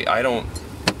can't. Like I don't.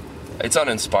 It's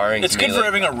uninspiring. It's to good me, for like,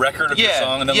 having a record of your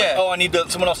song, and then like, oh,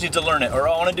 someone else needs to learn it, or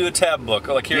I want to do a tab book,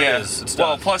 or like here it is. It's done.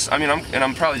 Well, plus, I mean,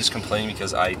 I'm probably just complaining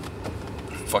because I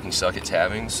fucking suck at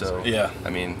tabbing. So I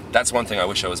mean, that's one thing I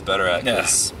wish I was better at.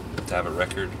 Is to have a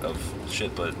record of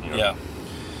shit, but but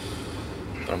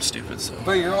I'm stupid. So.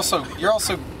 But you're also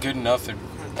good enough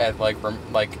at like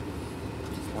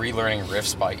relearning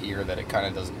riffs by ear that it kind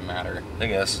of doesn't matter. I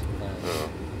guess.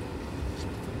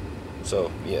 So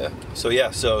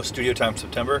studio time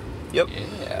September. Yep.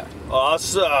 Yeah.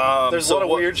 Awesome. There's a lot of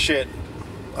weird shit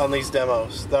on these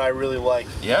demos that I really like.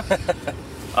 Yeah.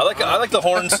 I like the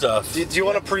horn stuff. Do you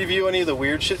want to preview any of the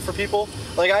weird shit for people?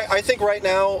 Like I think right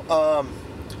now,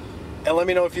 and let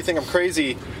me know if you think I'm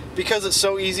crazy, because it's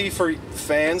so easy for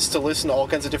fans to listen to all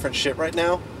kinds of different shit right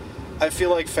now. I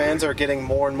feel like fans are getting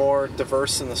more and more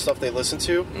diverse in the stuff they listen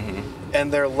to,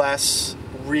 and they're less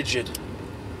rigid.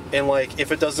 And like,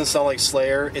 if it doesn't sound like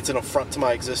Slayer, it's an affront to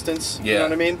my existence. You know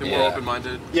what I mean? They're more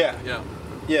open-minded. Yeah.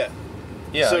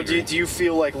 So do you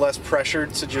feel like less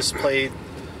pressured to just play,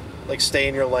 like stay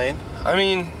in your lane? I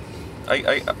mean,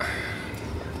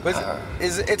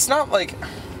 it's not like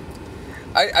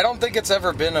I don't think it's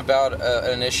ever been about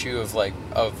an issue of like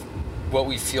of what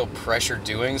we feel pressure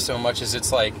doing so much as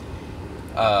it's like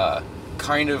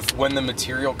kind of when the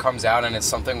material comes out and it's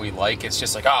something we like, it's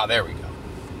just like there we go.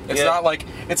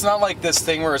 It's not like this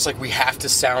thing where it's like we have to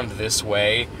sound this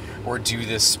way or do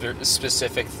this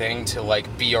specific thing to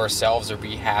like be ourselves or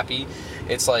be happy.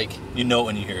 It's like you know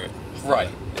when you hear it, right?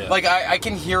 Yeah. Like I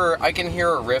can hear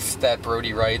a riff that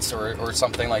Brody writes or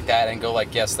something like that and go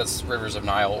like, yes, that's Rivers of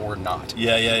Nile or not.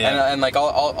 Yeah. And like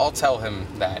I'll tell him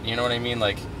that. You know what I mean?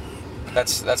 Like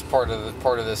that's part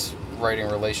of this writing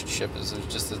relationship is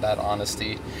just that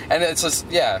honesty, and it's just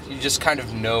you just kind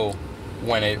of know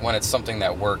when it's something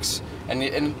that works,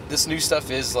 and this new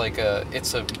stuff is like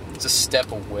it's a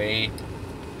step away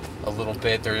a little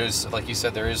bit. There is, like you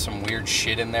said, there is some weird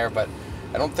shit in there, but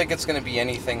I don't think it's going to be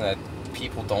anything that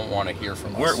people don't want to hear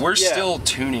from us. We're still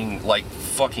tuning like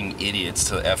fucking idiots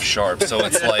to F sharp, so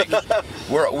it's like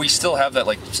we still have that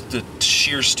like the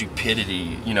sheer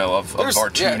stupidity, of our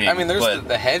tuning. I mean, there's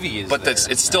the heavy is, but there.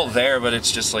 it's still there. But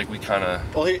it's just like we kind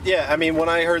of. Well, I mean, when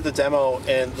I heard the demo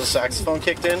and the saxophone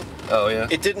kicked in,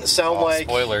 it didn't sound like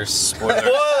spoilers. Who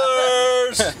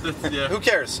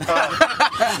cares?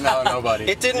 No, nobody.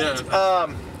 It didn't.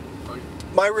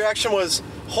 My reaction was,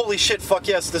 "Holy shit! Fuck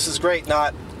yes, this is great."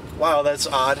 Not, "Wow, that's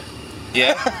odd."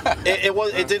 Yeah.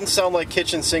 It didn't sound like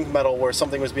kitchen sink metal where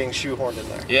something was being shoehorned in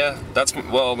there. Yeah, that's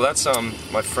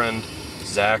my friend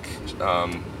Zach.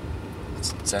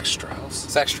 Zach Strauss.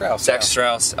 Zach Strauss.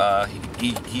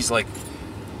 He's like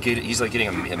getting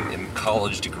a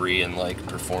college degree in like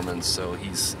performance, so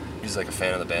he's like a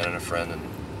fan of the band and a friend, and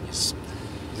he's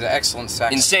an excellent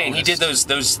saxophonist. Insane. He did those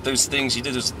things. He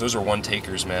did those are one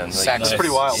takers, man. Like, that's pretty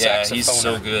wild. Yeah, he's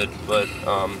so good. But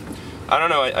I don't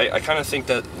know. I kind of think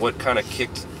that what kind of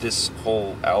kicked this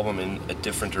whole album in a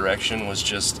different direction was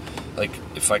just like,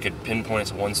 if I could pinpoint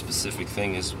it to one specific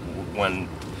thing, is when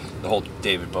the whole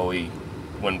David Bowie,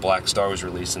 when Black Star was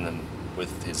released, and then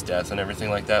with his death and everything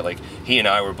like that, like he and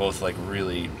I were both like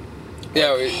really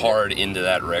hard into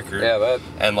that record. Yeah,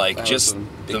 and like that just was a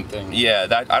big thing. Yeah,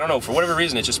 that I don't know, for whatever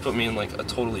reason it just put me in like a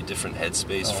totally different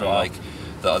headspace from like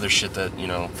the other shit that, you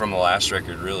know, from the last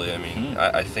record. Really, I mean,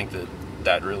 I think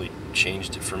that really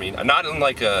changed it for me. Not in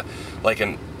like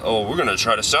an oh, we're gonna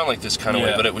try to sound like this kind of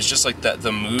way, but it was just like that,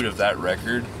 the mood of that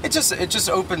record. It just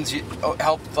opens you,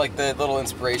 helped, like the little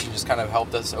inspiration just kind of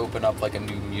helped us open up like a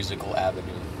new musical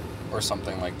avenue or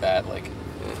something like that, like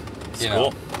you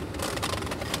know.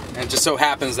 And it just so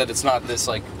happens that it's not this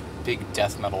like big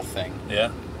death metal thing.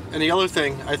 Yeah. And the other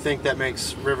thing I think that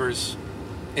makes Rivers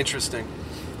interesting,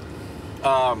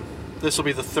 this will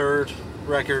be the 3rd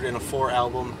record in a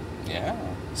 4-album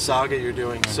saga you're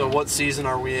doing. So what season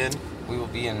are we in? We will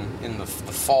be in the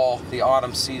fall, the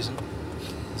autumn season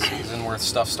where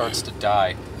stuff starts to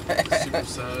die. Super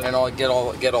sad. And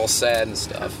get all sad and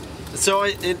stuff. So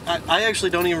I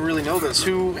actually don't even really know this.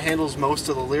 Who handles most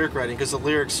of the lyric writing? Because the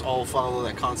lyrics all follow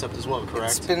that concept as well,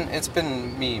 correct? It's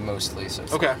been me mostly. So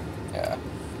Okay.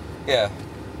 Yeah.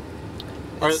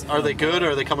 Are they good?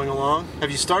 Are they coming along?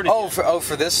 Have you started?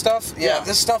 For this stuff? Yeah,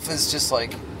 this stuff is just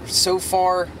like, so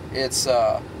far it's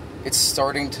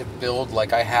starting to build.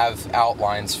 Like I have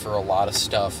outlines for a lot of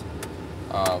stuff,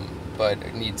 but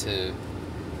I need to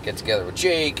get together with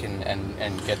Jake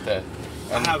and get the.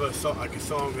 I have a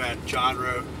song that John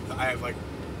wrote that I have like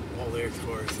all lyrics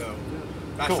for. So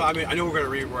that's Cool. I mean, I know we're gonna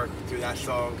rework through that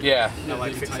song. Yeah. And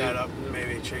like fix that up,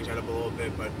 maybe change that up a little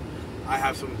bit, but I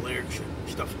have some lyrics and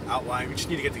stuff outlined. We just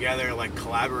need to get together and like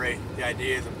collaborate the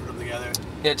ideas and put them together.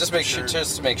 Yeah, just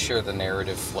to make sure the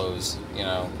narrative flows, you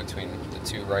know, between the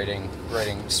two writing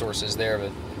sources there.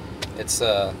 But it's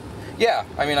yeah.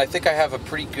 I mean, I think I have a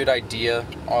pretty good idea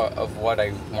of what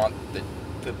I want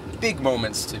the big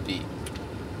moments to be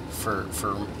for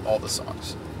all the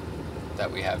songs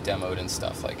that we have demoed and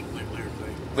stuff, like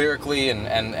lyrically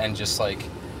and just like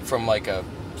from like a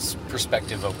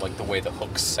perspective of like the way the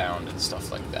hooks sound and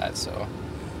stuff like that. So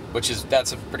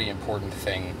that's a pretty important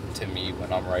thing to me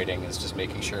when I'm writing, is just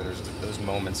making sure there's those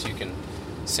moments you can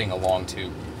sing along to,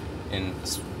 in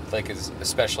like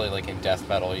especially like in death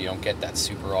metal, you don't get that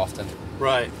super often.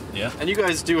 Right. Yeah. And you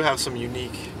guys do have some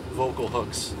unique vocal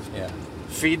hooks. Yeah.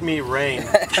 Feed Me Rain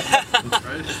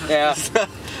Yeah.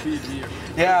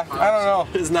 Yeah, I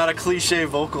don't know. is not a cliche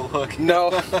vocal hook. No.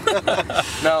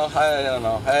 No, I don't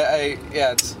know.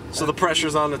 It's So the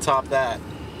pressure's on to top that.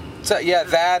 so, yeah,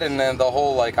 that and then the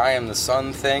whole like I am the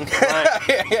sun thing.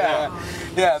 Right.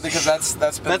 Yeah, because that's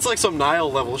been, That's like some Nile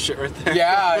level shit right there.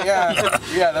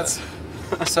 yeah. That's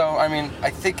so. I mean, I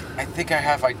think I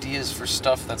have ideas for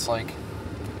stuff that's like,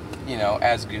 you know,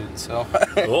 as good. So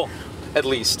Cool. at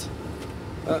least.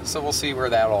 So we'll see where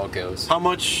that all goes. How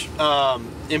much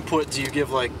input do you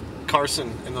give like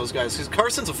Carson and those guys? Because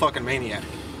Carson's a fucking maniac.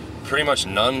 Pretty much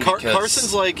none. Because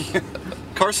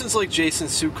Carson's like Jason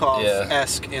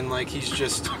Sukoff-esque, and like he's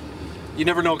just, you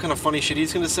never know what kind of funny shit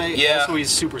he's gonna say. Yeah. Also, he's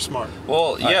super smart.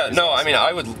 Well, yeah, no,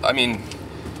 I would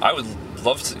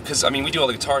love to, because I mean we do all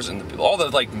the guitars and all the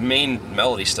like main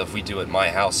melody stuff we do at my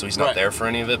house, so he's not Right. there for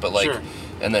any of it. But like, Sure.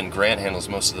 and then Grant handles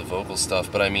most of the vocal stuff.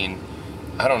 But I mean,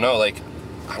 I don't know, like,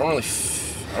 I don't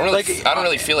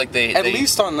really feel like they At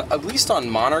least on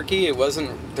Monarchy, it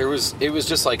wasn't. It was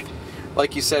just like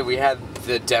you said, we had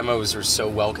the demos are so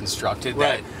well constructed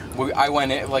that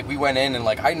Right. we went in and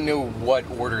like I know what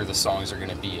order the songs are going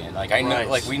to be in. Like I know, Right.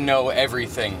 like we know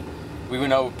everything. We would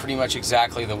know pretty much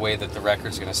exactly the way that the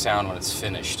record's going to sound when it's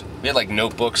finished. we had like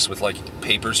notebooks with like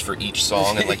papers for each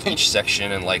song and like each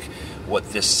section and like what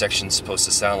this section's supposed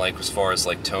to sound like as far as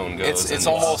like tone goes. It's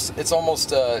and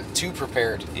almost too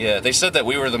prepared. Yeah, they said that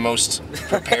we were the most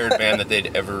prepared band that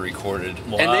they'd ever recorded.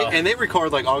 Wow. And they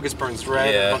record like August Burns Red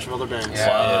and Yeah. a bunch of other bands. Yeah.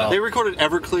 Wow. They recorded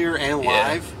Everclear and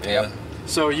live. Yeah.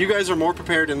 So you guys are more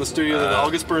prepared in the studio than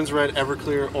August Burns Red,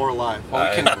 Everclear, or live.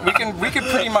 Well, we can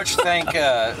pretty much thank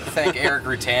Eric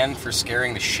Rutan for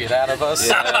scaring the shit out of us.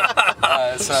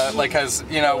 So like, cause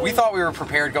you know we thought we were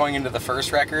prepared going into the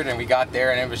first record, and we got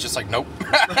there and it was just like nope,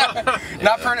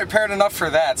 not prepared enough for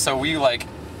that. So we like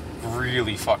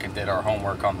really fucking did our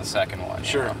homework on the second one.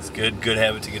 Sure. You know? It's good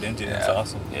habit to get into. That's Yeah.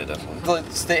 awesome. Yeah, definitely. But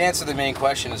to answer the main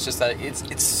question, it's just that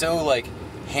it's so like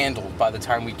handled by the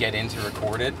time we get into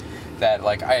record it that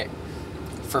like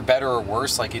for better or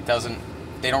worse, like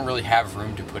they don't really have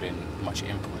room to put in much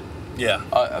input Yeah.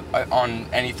 on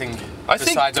anything I think,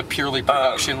 besides a purely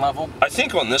production level. I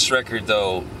think on this record,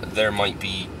 though, there might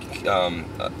be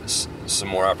some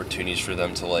more opportunities for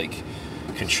them to like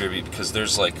contribute, because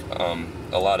there's like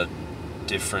a lot of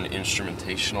different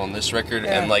instrumentation on this record,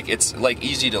 and like it's like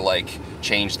easy to like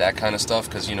change that kind of stuff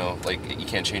because you know like you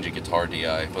can't change a guitar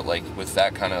DI, but like with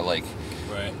that kind of like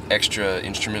extra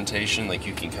instrumentation, like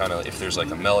you can kind of, if there's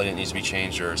like a melody that needs to be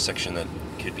changed or a section that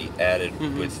could be added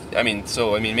with, I mean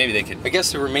maybe they could. I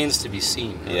guess it remains to be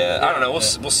seen. Yeah, I don't know.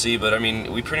 We'll see, but I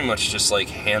mean we pretty much just like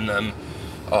hand them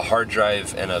a hard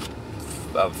drive and a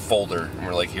folder, and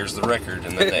we're like, here's the record,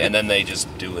 and then they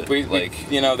just do it.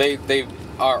 They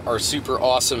are super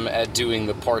awesome at doing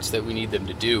the parts that we need them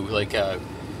to do, like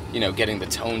getting the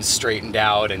tones straightened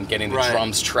out and getting the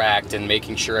drums tracked and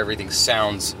making sure everything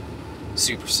sounds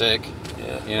super sick.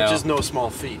 Yeah, which is no small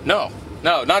feat. No,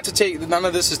 not to take. None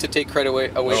of this is to take credit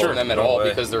away from them at all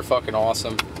because they're fucking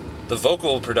awesome. The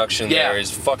vocal production there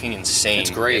is fucking insane.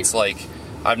 It's great. It's like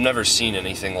I've never seen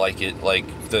anything like it. Like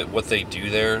what they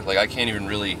do there. Like I can't even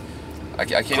really. I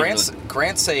can't.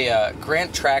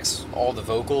 Grant tracks all the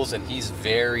vocals, and he's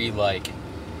very like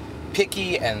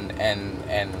picky and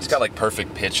he's got like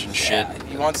perfect pitch and shit.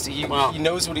 He wants to. He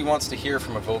knows what he wants to hear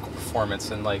from a vocal performance,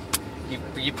 and like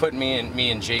you put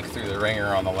me and Jake through the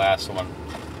ringer on the last one.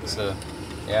 So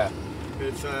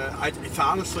it's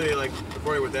honestly like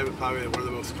recording with them is probably one of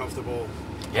the most comfortable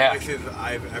places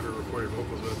I've ever recorded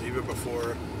vocals with, even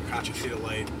before Conscious Seat of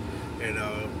Light and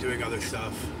doing other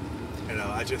stuff.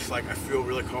 I just like I feel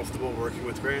really comfortable working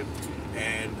with Grant,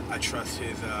 and I trust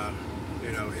his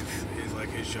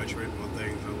his judgment on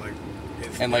things and like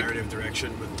his narrative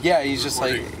direction. He's just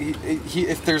like he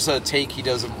if there's a take he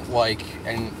doesn't like,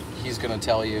 and he's gonna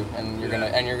tell you, and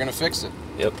you're gonna fix it.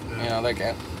 Yep.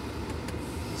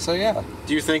 So yeah.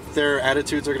 Do you think their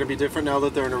attitudes are going to be different now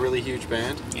that they're in a really huge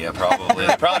band? Yeah, probably.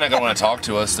 They're probably not going to want to talk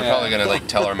to us. They're probably going to like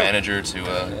tell our manager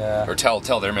to, or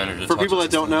tell their manager to. For people that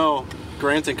don't know,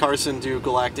 Grant and Carson do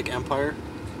Galactic Empire,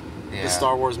 the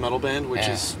Star Wars metal band, which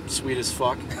is sweet as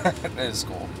fuck. That is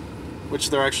cool. Which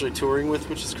they're actually touring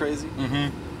with, which is crazy. Mm-hmm.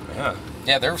 Yeah.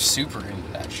 Yeah, they're super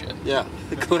into that shit. Yeah,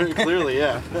 clearly,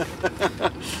 yeah.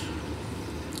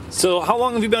 So how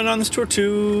long have you been on this tour?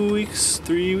 2 weeks?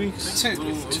 3 weeks?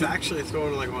 It's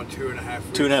going like on 2.5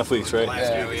 weeks. 2.5 weeks, right?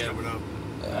 Last week is coming up.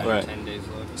 Right. 10 days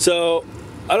left. So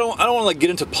I don't want to like get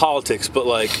into politics, but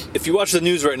like if you watch the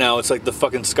news right now, it's like the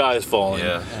fucking sky is falling.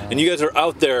 Yeah. And you guys are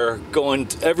out there going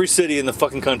to every city in the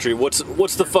fucking country. What's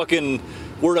the fucking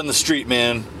word on the street,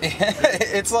 man?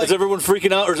 It's like, is everyone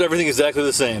freaking out, or is everything exactly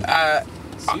the same? I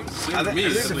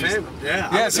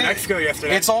was in Mexico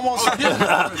yesterday. It's almost.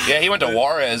 Yeah, he went to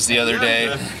Juarez the other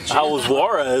day. How was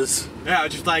Juarez? Yeah,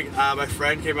 just like my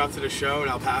friend came up to the show in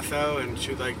El Paso, and she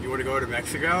was like, "You want to go to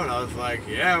Mexico?" And I was like,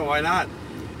 "Yeah, why not?"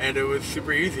 And it was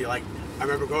super easy. Like I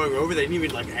remember going over, they didn't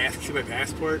even like ask to see my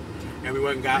passport, and we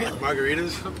went and got like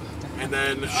margaritas. And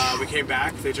then we came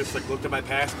back. They just like looked at my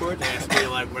passport. They asked me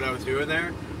like what I was doing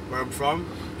there, where I'm from.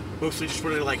 Mostly just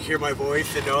wanted to like hear my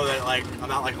voice and know that like I'm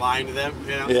not like lying to them,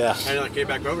 you know. Yeah. And like came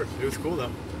back over. It was cool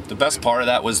though. The best part of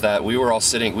that was that we were all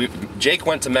sitting. Jake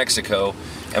went to Mexico,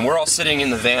 and we're all sitting in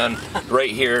the van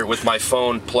right here with my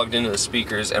phone plugged into the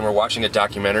speakers, and we're watching a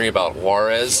documentary about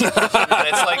Juarez. and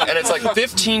it's like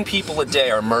 15 people a day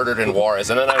are murdered in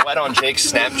Juarez. And then I went on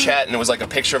Jake's Snapchat, and it was like a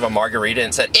picture of a margarita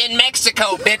and said, "In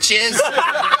Mexico, bitches."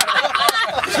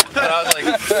 And I was like,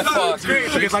 "Fuck." It's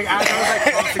great because like as I was like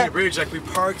crossing the bridge, like we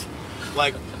parked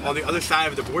like on the other side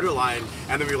of the borderline,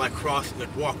 and then we like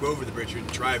walk over the bridge and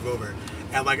drive over.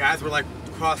 And like as we're like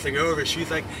crossing over,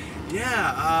 she's like,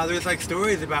 "Yeah, there's like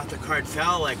stories about the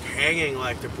cartel like hanging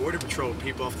like the border patrol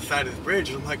people off the side of the bridge."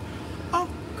 And I'm like, "Oh,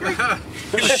 great."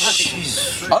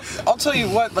 I'll tell you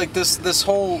what, like this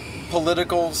whole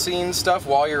political scene stuff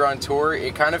while you're on tour,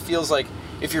 it kind of feels like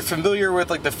if you're familiar with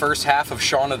like the first half of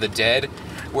Shaun of the Dead,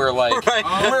 where like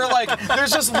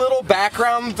there's just little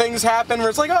background things happen where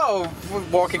it's like, oh,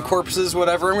 walking corpses,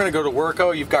 whatever. I'm gonna go to work.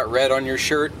 Oh, you've got red on your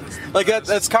shirt. Like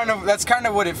that's kind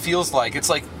of what it feels like. It's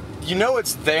like, you know,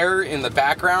 it's there in the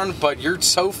background, but you're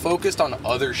so focused on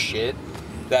other shit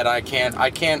that I can't.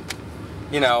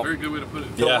 You know. Very good way to put it.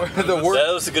 Yeah, the word.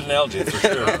 That was a good analogy for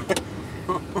sure.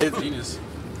 It's genius.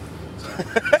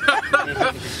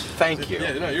 Thank you.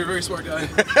 Yeah, no, you're a very smart guy.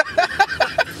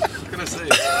 What can I say?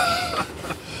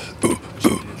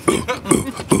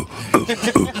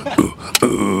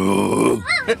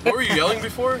 What were you yelling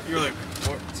before? You were like,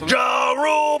 Ja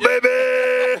Rule,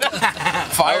 baby!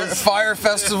 Fire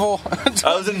festival.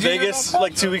 I was in Vegas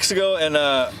like 2 weeks ago, and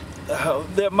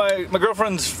my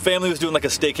girlfriend's family was doing like a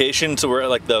staycation, so we're at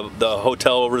like the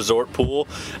hotel resort pool,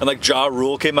 and like Ja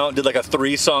Rule came out and did like a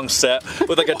 3-song set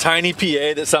with like a tiny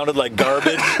PA that sounded like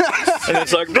garbage, and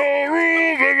it's like Ja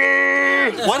Rule, baby.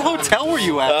 What hotel were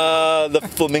you at? The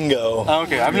Flamingo.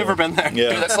 Okay, I've never been there.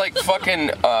 Yeah. Dude, that's like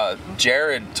fucking.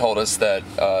 Jared told us that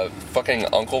fucking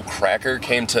Uncle Cracker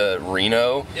came to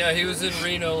Reno. Yeah, he was in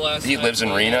Reno last He night. lives in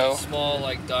playing Reno? at a small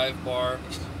like dive bar,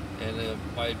 and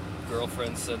my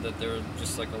girlfriend said that there were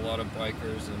just like a lot of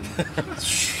bikers and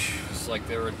just like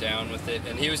they were down with it.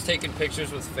 And he was taking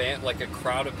pictures with like a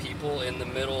crowd of people in the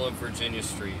middle of Virginia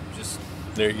Street. Just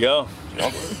There you go.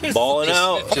 Balling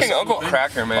out. Fucking Uncle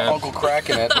Cracker, man. Uncle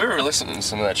Cracking it. We were listening to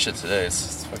some of that shit today.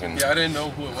 It's fucking Yeah, I didn't know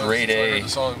who it was. Grade until I A. heard the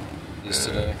song. Just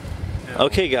today.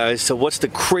 Okay, guys. So, what's the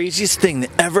craziest thing that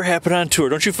ever happened on tour?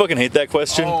 Don't you fucking hate that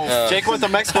question? Jake went to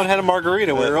Mexico and had a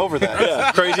margarita. We were over that.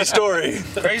 Yeah, crazy story.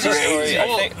 crazy story.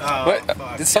 I think.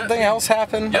 What? Did something else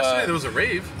happen? Yesterday there was a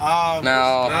rave.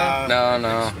 No.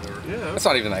 Yeah. That's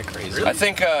not even that crazy. I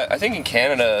think in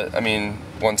Canada, I mean,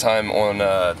 one time on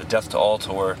the Death to All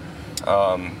tour,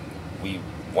 we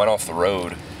went off the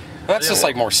road. That's just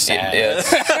like more sad.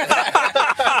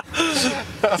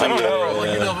 I don't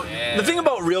know. The thing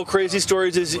about real crazy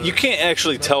stories is you can't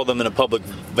actually tell them in a public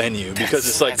venue because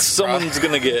it's like someone's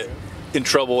gonna get in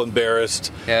trouble,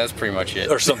 embarrassed, Yeah, that's pretty much it.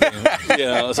 or something.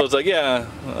 So it's like,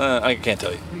 I can't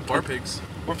tell you. Bar pigs.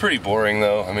 We're pretty boring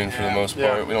though. I mean, for the most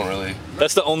part, we don't really.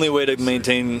 That's the only way to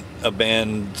maintain a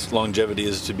band's longevity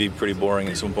is to be pretty boring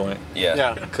at some point.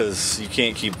 Yeah. Because you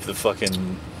can't keep the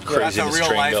fucking That's a craziness real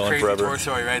train life going crazy forever. tour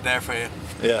story right there for you.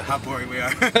 Yeah. How boring we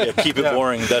are. Yeah, keep it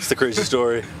boring. That's the crazy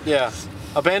story. Yeah.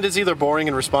 A band is either boring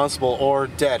and responsible or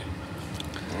dead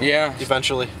Yeah.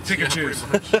 eventually. Take a choose.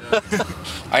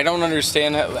 I don't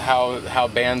understand how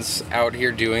bands out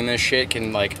here doing this shit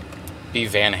can like be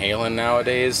Van Halen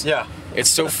nowadays. Yeah. It's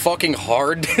so fucking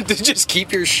hard to just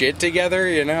keep your shit together,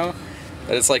 you know?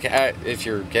 That it's like if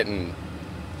you're getting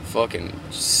fucking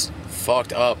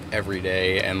fucked up every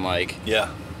day and like Yeah.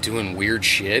 doing weird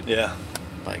shit, Yeah.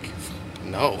 like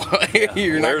no,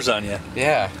 you're Wears not. on you.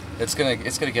 Yeah, it's gonna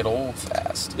get old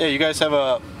fast. Yeah, you guys have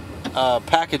a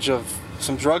package of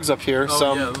some drugs up here. Oh,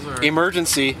 some yeah, those are-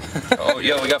 emergency. Oh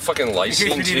yeah, we got fucking You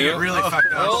lysine need to get too. really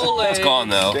fucked up. It's gone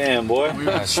though. Damn, boy.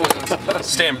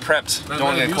 Staying prepped. That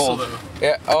Don't get Metamucil, cold. though.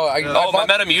 Yeah. Oh, I Oh, my bought-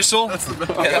 Metamucil.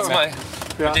 That's my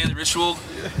Yeah. daily ritual.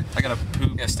 I gotta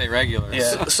poop. yeah, stay regular.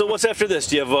 Yeah. So what's after this?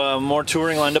 Do you have more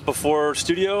touring lined up before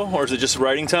studio, or is it just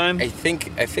writing time? I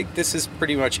think this is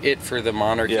pretty much it for the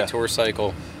Monarchy Yeah. tour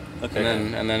cycle. Okay.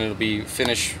 And then it'll be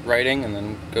finish writing and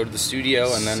then go to the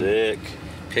studio and then Sick.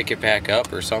 pick it back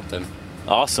up or something.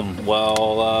 Awesome.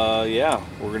 Well, yeah,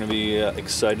 we're going to be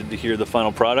excited to hear the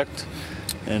final product.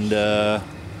 And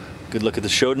good luck at the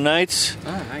show tonight.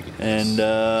 Oh, thank you. And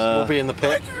We'll be in the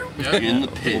pit. In the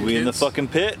pit. we'll be in the fucking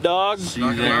pit, dog. See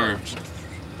you there.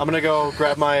 I'm gonna go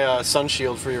grab my sun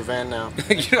shield for your van now.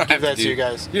 you don't have Give that to to you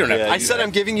guys. You don't have Yeah, to I do said that.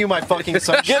 I'm giving you my fucking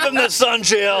sun Give shield. him the sun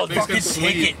shield. Fucking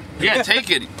take it. Yeah, take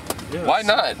it. Why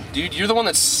not, dude? You're the one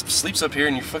that sleeps up here,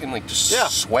 and you're fucking like just Yeah.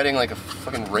 sweating like a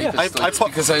fucking rapist. I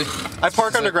because I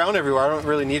park underground everywhere. I don't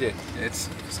really need it. it's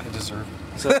because I deserve it.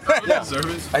 So, yeah, Deserve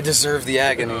it. I deserve the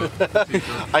agony.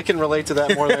 I can relate to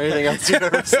that more than anything else you've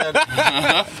ever said.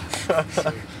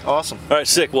 Awesome. All right,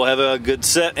 sick. We'll have a good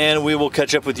set, and we will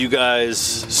catch up with you guys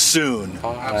soon.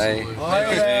 Bye.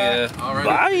 All right.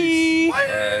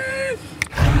 Bye.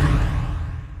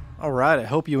 All right. I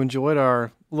hope you enjoyed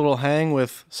our little hang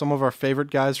with some of our favorite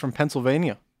guys from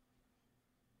Pennsylvania.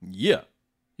 Yeah.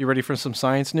 You ready for some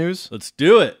science news? Let's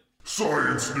do it.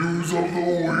 Science news of the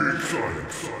week.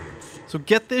 Science. So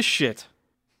get this shit.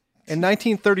 In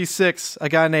 1936, a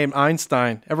guy named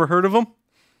Einstein, ever heard of him?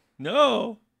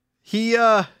 No.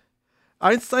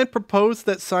 Einstein proposed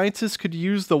that scientists could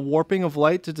use the warping of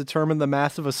light to determine the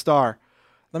mass of a star.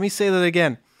 Let me say that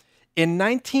again. In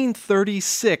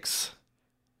 1936,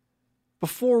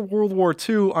 before World War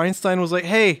II, Einstein was like,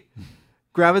 hey,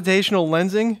 gravitational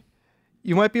lensing,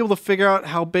 you might be able to figure out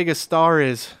how big a star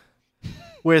is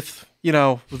with,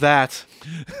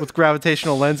 with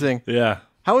gravitational lensing. Yeah.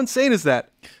 How insane is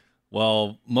that?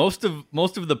 Well, most of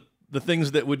the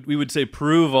things that we would say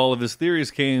prove all of his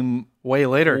theories came Way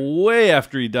later. way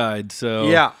after he died. So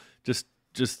Yeah. just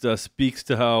speaks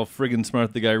to how friggin'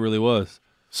 smart the guy really was.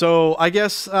 So I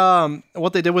guess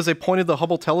what they did was they pointed the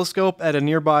Hubble telescope at a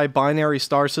nearby binary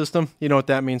star system. You know what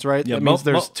that means, right? Yeah, that means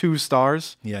there's two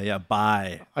stars. Yeah.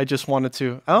 Bye. I just wanted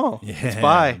to. Oh, Yeah. it's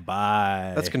bi.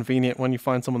 Bye. That's convenient when you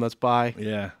find someone that's bi.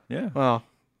 Yeah. Wow,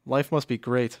 life must be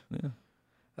great. Yeah.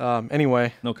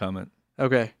 Anyway, No comment.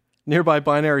 okay. Nearby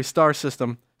binary star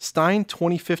system, Stein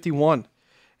 2051,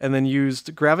 and then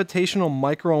used gravitational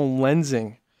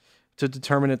microlensing to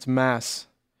determine its mass.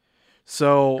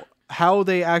 So how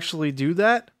they actually do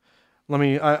that?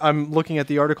 I'm looking at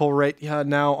the article right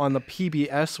now on the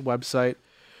PBS website.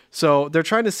 So they're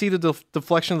trying to see the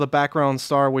deflection of the background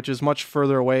star, which is much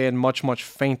further away and much, much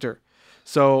fainter.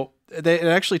 So it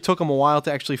actually took them a while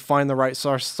to actually find the right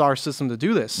star system to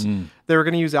do this. They were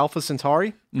going to use Alpha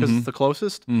Centauri because it's the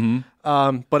closest.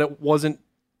 But it wasn't.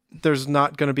 There's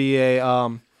not going to be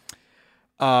an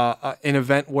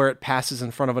event where it passes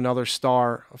in front of another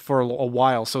star for a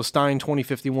while. So Stein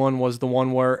 2051 was the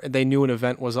one where they knew an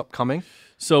event was upcoming.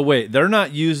 So wait, they're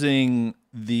not using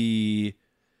the...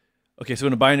 Okay, so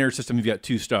in a binary system, you've got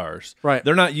two stars. Right.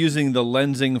 They're not using the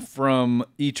lensing from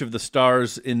each of the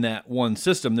stars in that one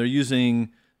system. They're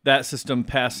using that system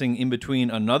passing in between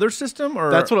another system?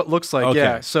 Or That's what it looks like, Okay.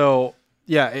 yeah. So,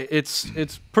 yeah, it's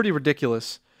pretty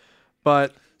ridiculous.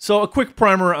 But... So a quick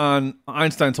primer on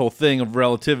Einstein's whole thing of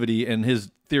relativity and his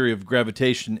theory of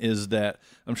gravitation is that,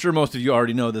 I'm sure most of you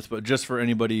already know this, but just for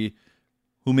anybody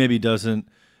who maybe doesn't,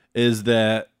 is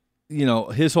that,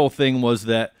 his whole thing was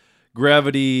that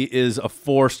gravity is a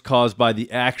force caused by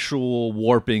the actual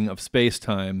warping of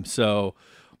space-time. So,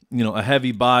 a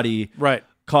heavy body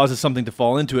causes something to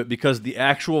fall into it because the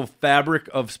actual fabric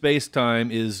of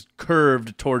space-time is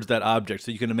curved towards that object.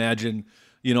 So you can imagine...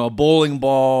 a bowling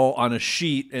ball on a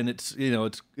sheet, and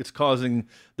it's causing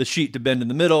the sheet to bend in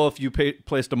the middle. If you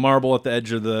placed a marble at the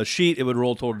edge of the sheet, it would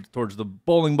roll towards the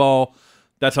bowling ball.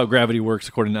 That's how gravity works,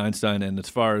 according to Einstein. And as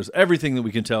far as everything that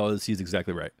we can tell, he's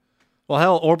exactly right. Well,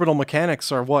 hell, orbital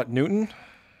mechanics are what, Newton?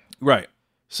 Right.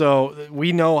 So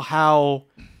we know how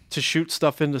to shoot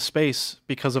stuff into space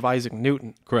because of Isaac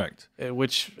Newton. Correct.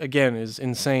 Which, again, is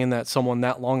insane that someone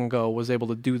that long ago was able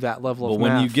to do that level of math.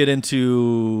 But when you get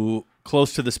into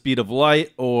close to the speed of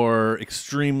light or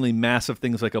extremely massive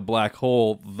things like a black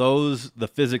hole, the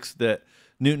physics that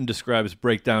Newton describes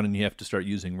break down and you have to start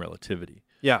using relativity.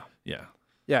 Yeah. Yeah.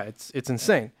 Yeah, it's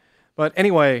insane. But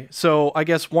anyway, so I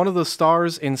guess one of the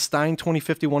stars in Stein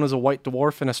 2051 is a white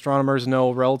dwarf, and astronomers know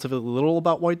relatively little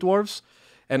about white dwarfs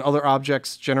and other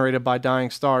objects generated by dying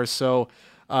stars. So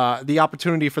the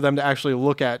opportunity for them to actually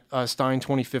look at Stein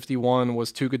 2051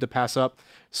 was too good to pass up.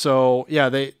 So yeah,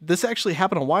 this actually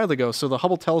happened a while ago. So the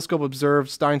Hubble telescope observed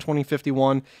Stein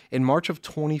 2051 in March of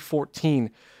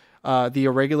 2014. The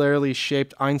irregularly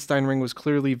shaped Einstein ring was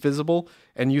clearly visible,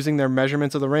 and using their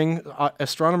measurements of the ring,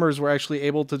 astronomers were actually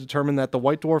able to determine that the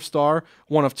white dwarf star,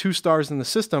 one of two stars in the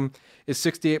system, is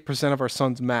 68% of our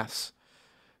sun's mass.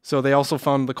 So they also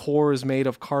found the core is made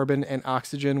of carbon and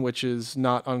oxygen, which is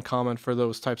not uncommon for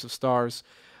those types of stars.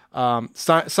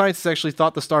 Scientists actually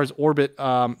thought the star's orbit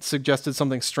suggested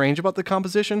something strange about the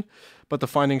composition, but the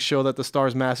findings show that the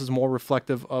star's mass is more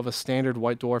reflective of a standard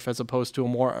white dwarf as opposed to a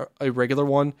more irregular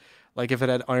one, like if it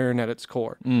had iron at its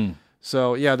core.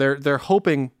 So yeah, they're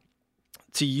hoping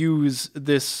to use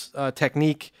this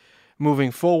technique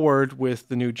moving forward with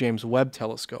the new James Webb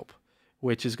telescope,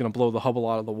 which is going to blow the Hubble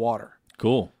out of the water.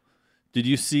 Cool. Did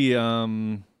you see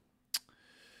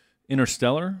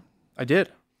Interstellar? I did.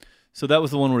 So that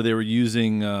was the one where they were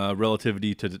using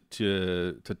relativity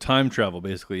to time travel,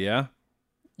 basically, yeah?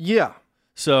 Yeah.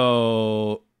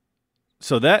 So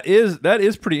that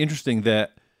is pretty interesting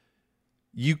that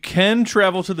you can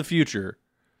travel to the future.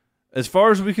 As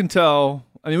far as we can tell,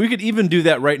 I mean, we could even do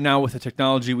that right now with the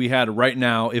technology we had right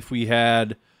now if we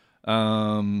had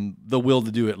the will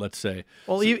to do it, let's say.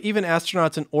 Well, even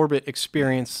astronauts in orbit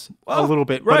experience a Well, little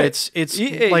bit, right. but it's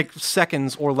like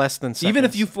seconds or less than seconds. Even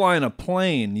if you fly in a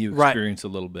plane, you Right. experience a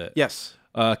little bit. Yes.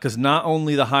 Because not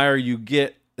only the higher you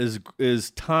get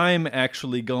is time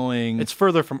actually going It's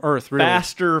further from Earth, really.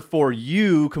 faster for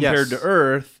you compared Yes. to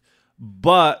Earth,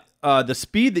 but the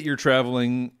speed that you're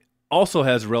traveling also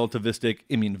has relativistic.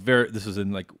 I mean, this is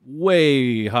in like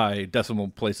way high decimal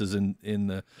places in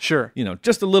the Sure.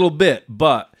 just a little bit,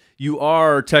 but you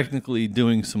are technically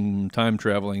doing some time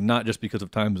traveling, not just because of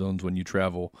time zones when you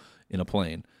travel in a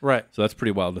plane. Right. So that's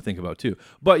pretty wild to think about too.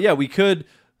 But yeah, we could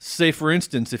say, for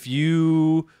instance, if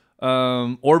you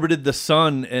orbited the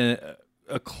sun in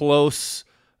a close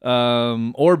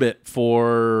orbit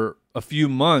for a few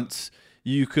months,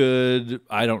 you could,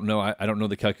 I don't know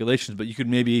the calculations, but you could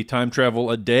maybe time travel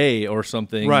a day or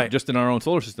something, Right. just in our own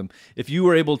solar system. If you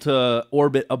were able to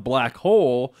orbit a black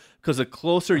hole, because the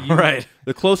closer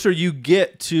you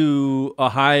get to a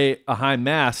high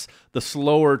mass, the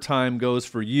slower time goes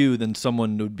for you than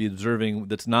someone would be observing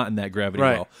that's not in that gravity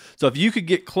Right. well. So if you could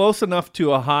get close enough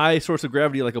to a high source of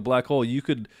gravity like a black hole, you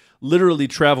could literally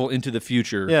travel into the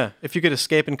future. Yeah. If you could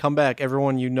escape and come back,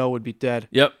 everyone you know would be dead.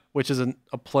 Yep. Which is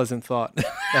a pleasant thought.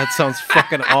 That sounds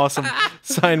fucking awesome.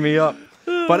 Sign me up.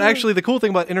 But actually, the cool thing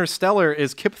about Interstellar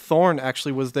is Kip Thorne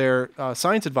actually was their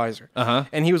science advisor.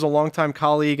 And he was a longtime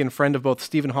colleague and friend of both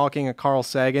Stephen Hawking and Carl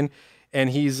Sagan. And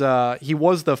he was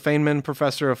the Feynman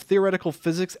Professor of Theoretical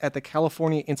Physics at the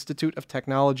California Institute of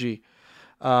Technology.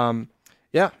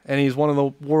 Yeah, and he's one of the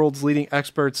world's leading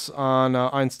experts on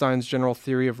Einstein's general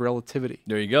theory of relativity.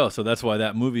 There you go. So that's why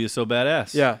that movie is so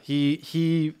badass. Yeah,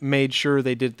 he made sure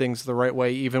they did things the right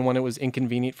way, even when it was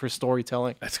inconvenient for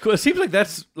storytelling. That's cool. It seems like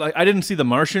that's like I didn't see The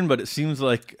Martian, but it seems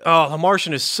like The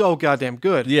Martian is so goddamn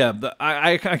good. yeah.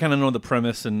 I kind of know the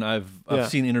premise, and I've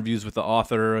seen interviews with the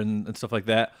author and stuff like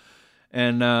that.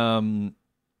 And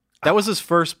that was his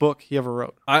first book he ever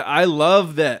wrote. I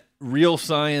love that real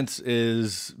science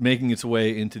is making its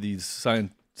way into these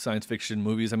science fiction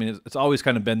movies. I mean, it's always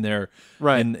kind of been there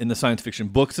in the science fiction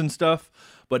books and stuff.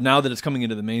 But now that it's coming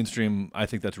into the mainstream, I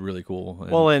think that's really cool.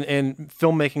 Well, and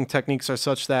filmmaking techniques are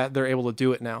such that they're able to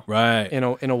do it now. Right.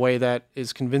 In a way that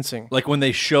is convincing. Like when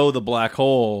they show the black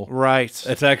hole. Right.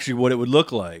 That's actually what it would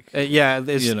look like.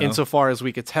 Insofar as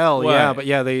we could tell. Right. Yeah, but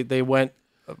yeah, they went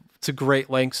to great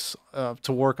lengths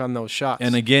to work on those shots.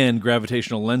 And again,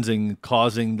 gravitational lensing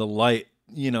causing the light,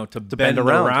 to bend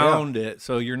around it.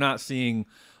 So you're not seeing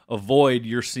a void,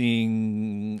 you're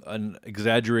seeing an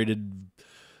exaggerated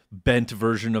bent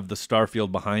version of the star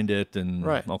field behind it and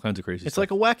all kinds of crazy stuff. It's like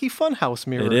a wacky funhouse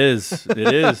mirror. It is. It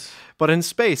is. But in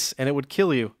space, and it would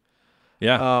kill you.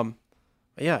 Yeah.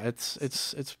 Yeah,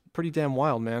 it's pretty damn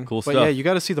wild, man. Cool but stuff. Yeah, you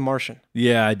got to see The Martian.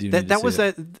 Yeah, I do. That was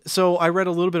that. So I read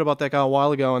a little bit about that guy a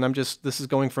while ago, and this is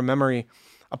going from memory.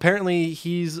 Apparently,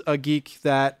 he's a geek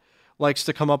that likes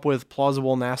to come up with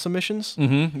plausible NASA missions.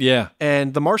 Mm-hmm. Yeah.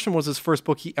 And The Martian was his first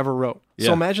book he ever wrote. Yeah.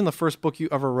 So imagine the first book you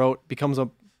ever wrote becomes a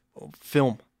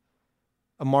film,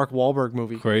 a Mark Wahlberg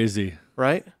movie. Crazy.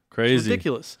 Right? Crazy. It's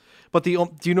ridiculous. But do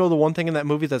you know the one thing in that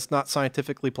movie that's not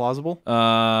scientifically plausible?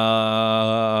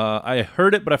 I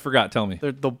heard it, but I forgot. Tell me.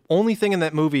 The only thing in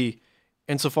that movie,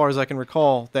 insofar as I can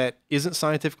recall, that isn't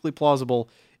scientifically plausible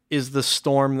is the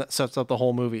storm that sets up the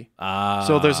whole movie.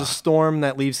 So there's a storm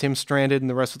that leaves him stranded and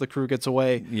the rest of the crew gets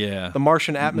away. Yeah. The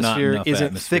Martian atmosphere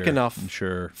isn't thick enough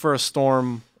for a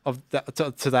storm of that,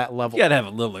 to that level. You got to have a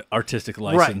little artistic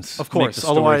license. Right, of course.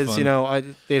 Otherwise,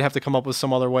 they'd have to come up with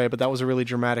some other way, but that was a really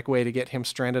dramatic way to get him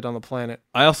stranded on the planet.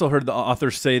 I also heard the author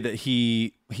say that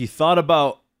he thought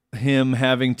about him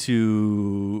having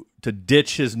to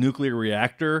ditch his nuclear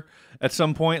reactor at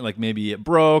some point, like maybe it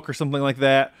broke or something like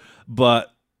that,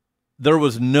 but there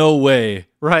was no way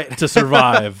to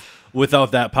survive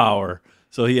without that power.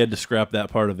 So he had to scrap that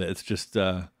part of it. It's just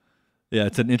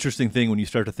it's an interesting thing when you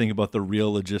start to think about the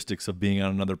real logistics of being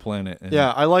on another planet. And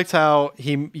I liked how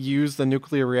he used the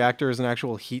nuclear reactor as an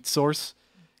actual heat source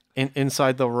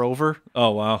inside the rover.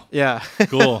 Oh, wow. Yeah.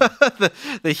 Cool.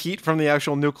 the heat from the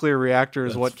actual nuclear reactor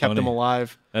is what kept him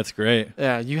alive. That's great.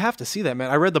 Yeah, you have to see that,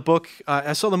 man. I read the book.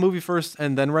 I saw the movie first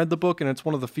and then read the book, and it's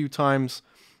one of the few times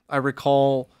I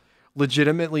recall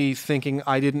legitimately thinking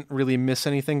I didn't really miss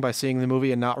anything by seeing the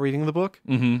movie and not reading the book.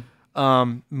 Mm-hmm.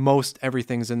 Most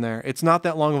everything's in there. It's not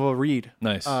that long of a read.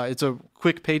 Nice. It's a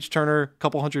quick page turner,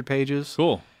 couple hundred pages.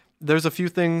 Cool. There's a few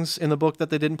things in the book that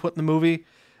they didn't put in the movie,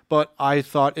 but I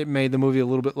thought it made the movie a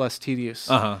little bit less tedious.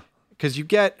 Because you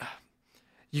get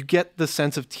the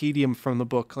sense of tedium from the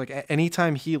book. Like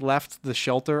anytime he left the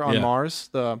shelter on Mars,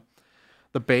 the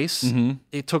base,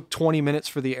 it took 20 minutes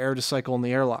for the air to cycle in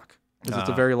the airlock. Because it's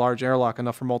a very large airlock,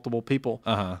 enough for multiple people.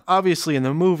 Obviously, in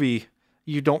the movie,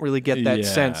 you don't really get that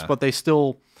sense, but they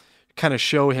still kind of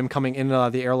show him coming in and out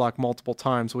of the airlock multiple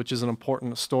times, which is an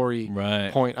important story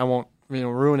point. I won't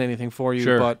ruin anything for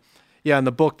you, but yeah, in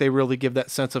the book they really give that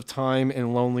sense of time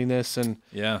and loneliness, and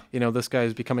this guy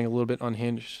is becoming a little bit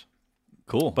unhinged.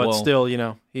 Cool, but still,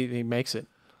 he makes it.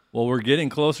 Well, we're getting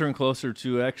closer and closer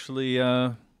to actually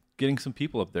getting some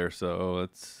people up there, so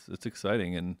it's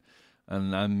exciting, and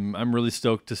I'm really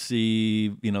stoked to see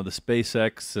the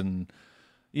SpaceX and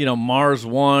Mars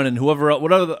One and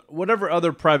whatever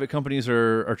other private companies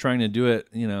are trying to do it.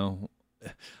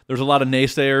 There's a lot of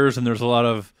naysayers and there's a lot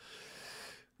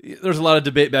of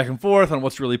debate back and forth on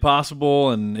what's really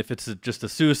possible and if it's just a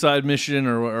suicide mission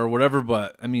or whatever.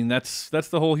 But I mean, that's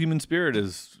the whole human spirit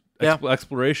is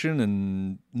exploration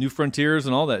and new frontiers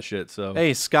and all that shit. So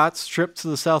hey, Scott's trip to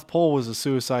the South Pole was a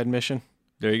suicide mission.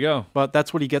 There you go. But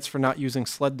that's what he gets for not using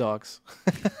sled dogs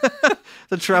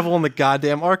to travel in the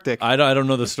goddamn Arctic. I don't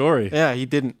know the story. Yeah, he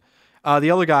didn't.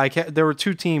 The other guy, there were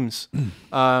two teams,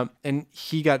 and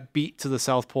he got beat to the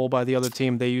South Pole by the other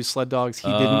team. They used sled dogs.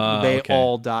 He didn't. They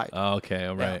all died. Oh, okay,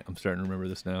 all right. Yeah. I'm starting to remember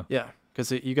this now. Yeah,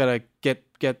 because you got to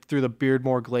get through the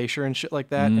Beardmore Glacier and shit like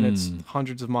that, and it's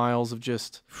hundreds of miles of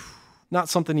just not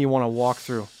something you want to walk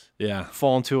through. Yeah.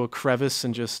 fall into a crevice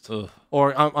and just. Ugh.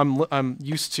 Or I'm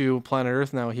used to Planet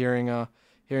Earth now, hearing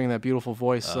that beautiful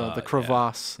voice, the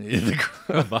crevasse. Yeah, the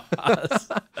crevasse.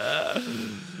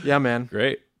 Yeah, man.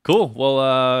 Great. Cool.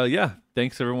 Well, yeah.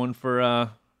 Thanks everyone for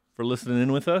listening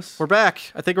in with us. We're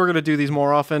back. I think we're gonna do these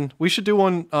more often. We should do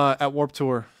one at Warped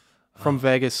Tour from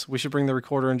Vegas. We should bring the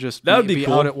recorder and just That would be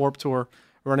cool. out at Warped Tour,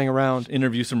 running around.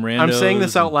 Interview some randos. I'm saying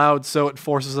this out loud, so it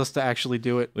forces us to actually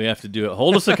do it. We have to do it.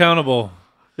 Hold us accountable.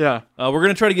 Yeah. We're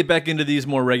gonna try to get back into these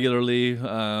more regularly.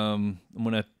 I'm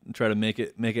gonna try to make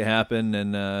it happen,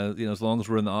 and as long as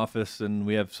we're in the office and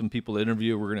we have some people to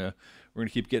interview, we're gonna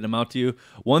keep getting them out to you.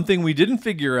 One thing we didn't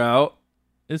figure out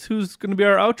is who's gonna be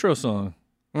our outro song.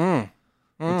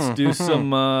 Let's do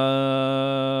some.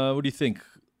 What do you think?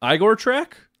 Igor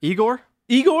track? Igor?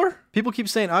 Igor? People keep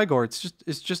saying Igor.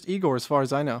 It's just Igor, as far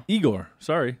as I know. Igor.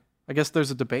 Sorry. I guess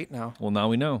there's a debate now. Well, now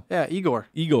we know. Yeah, Igor.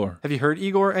 Igor. Have you heard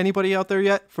Igor? Anybody out there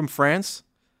yet from France?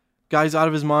 Guy's out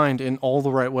of his mind in all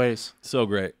the right ways. So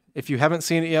great. If you haven't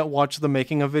seen it yet, watch the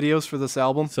making of videos for this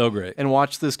album. So great. And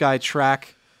watch this guy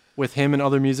track with him and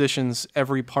other musicians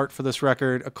every part for this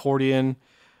record, accordion,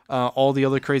 all the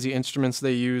other crazy instruments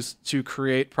they use to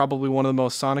create probably one of the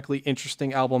most sonically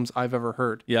interesting albums I've ever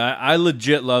heard. Yeah, I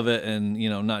legit love it, and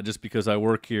not just because I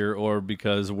work here or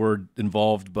because we're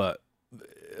involved, but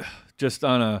just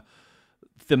on a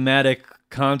thematic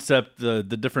concept, the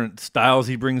different styles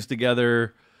he brings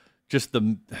together, just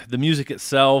the music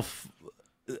itself,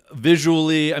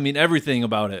 visually, I mean everything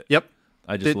about it. Yep.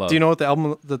 I just love. Do you know what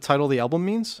the title of the album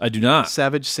means? I do not.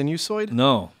 Savage Sinusoid?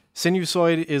 No.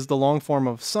 Sinusoid is the long form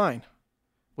of sine,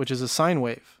 which is a sine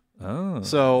wave. Oh.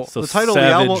 So the Savage title of the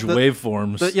album,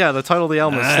 waveforms. The title of the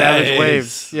album is Savage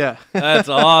Waves. Yeah. That's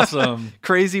awesome.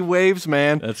 Crazy waves,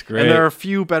 man. That's great. And there are a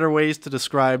few better ways to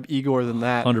describe Igor than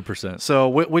that. 100%. So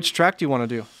which track do you want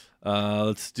to do?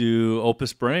 Let's do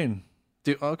Opus Brain.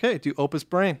 Do Opus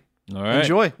Brain. All right.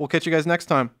 Enjoy. We'll catch you guys next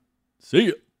time. See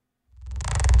ya.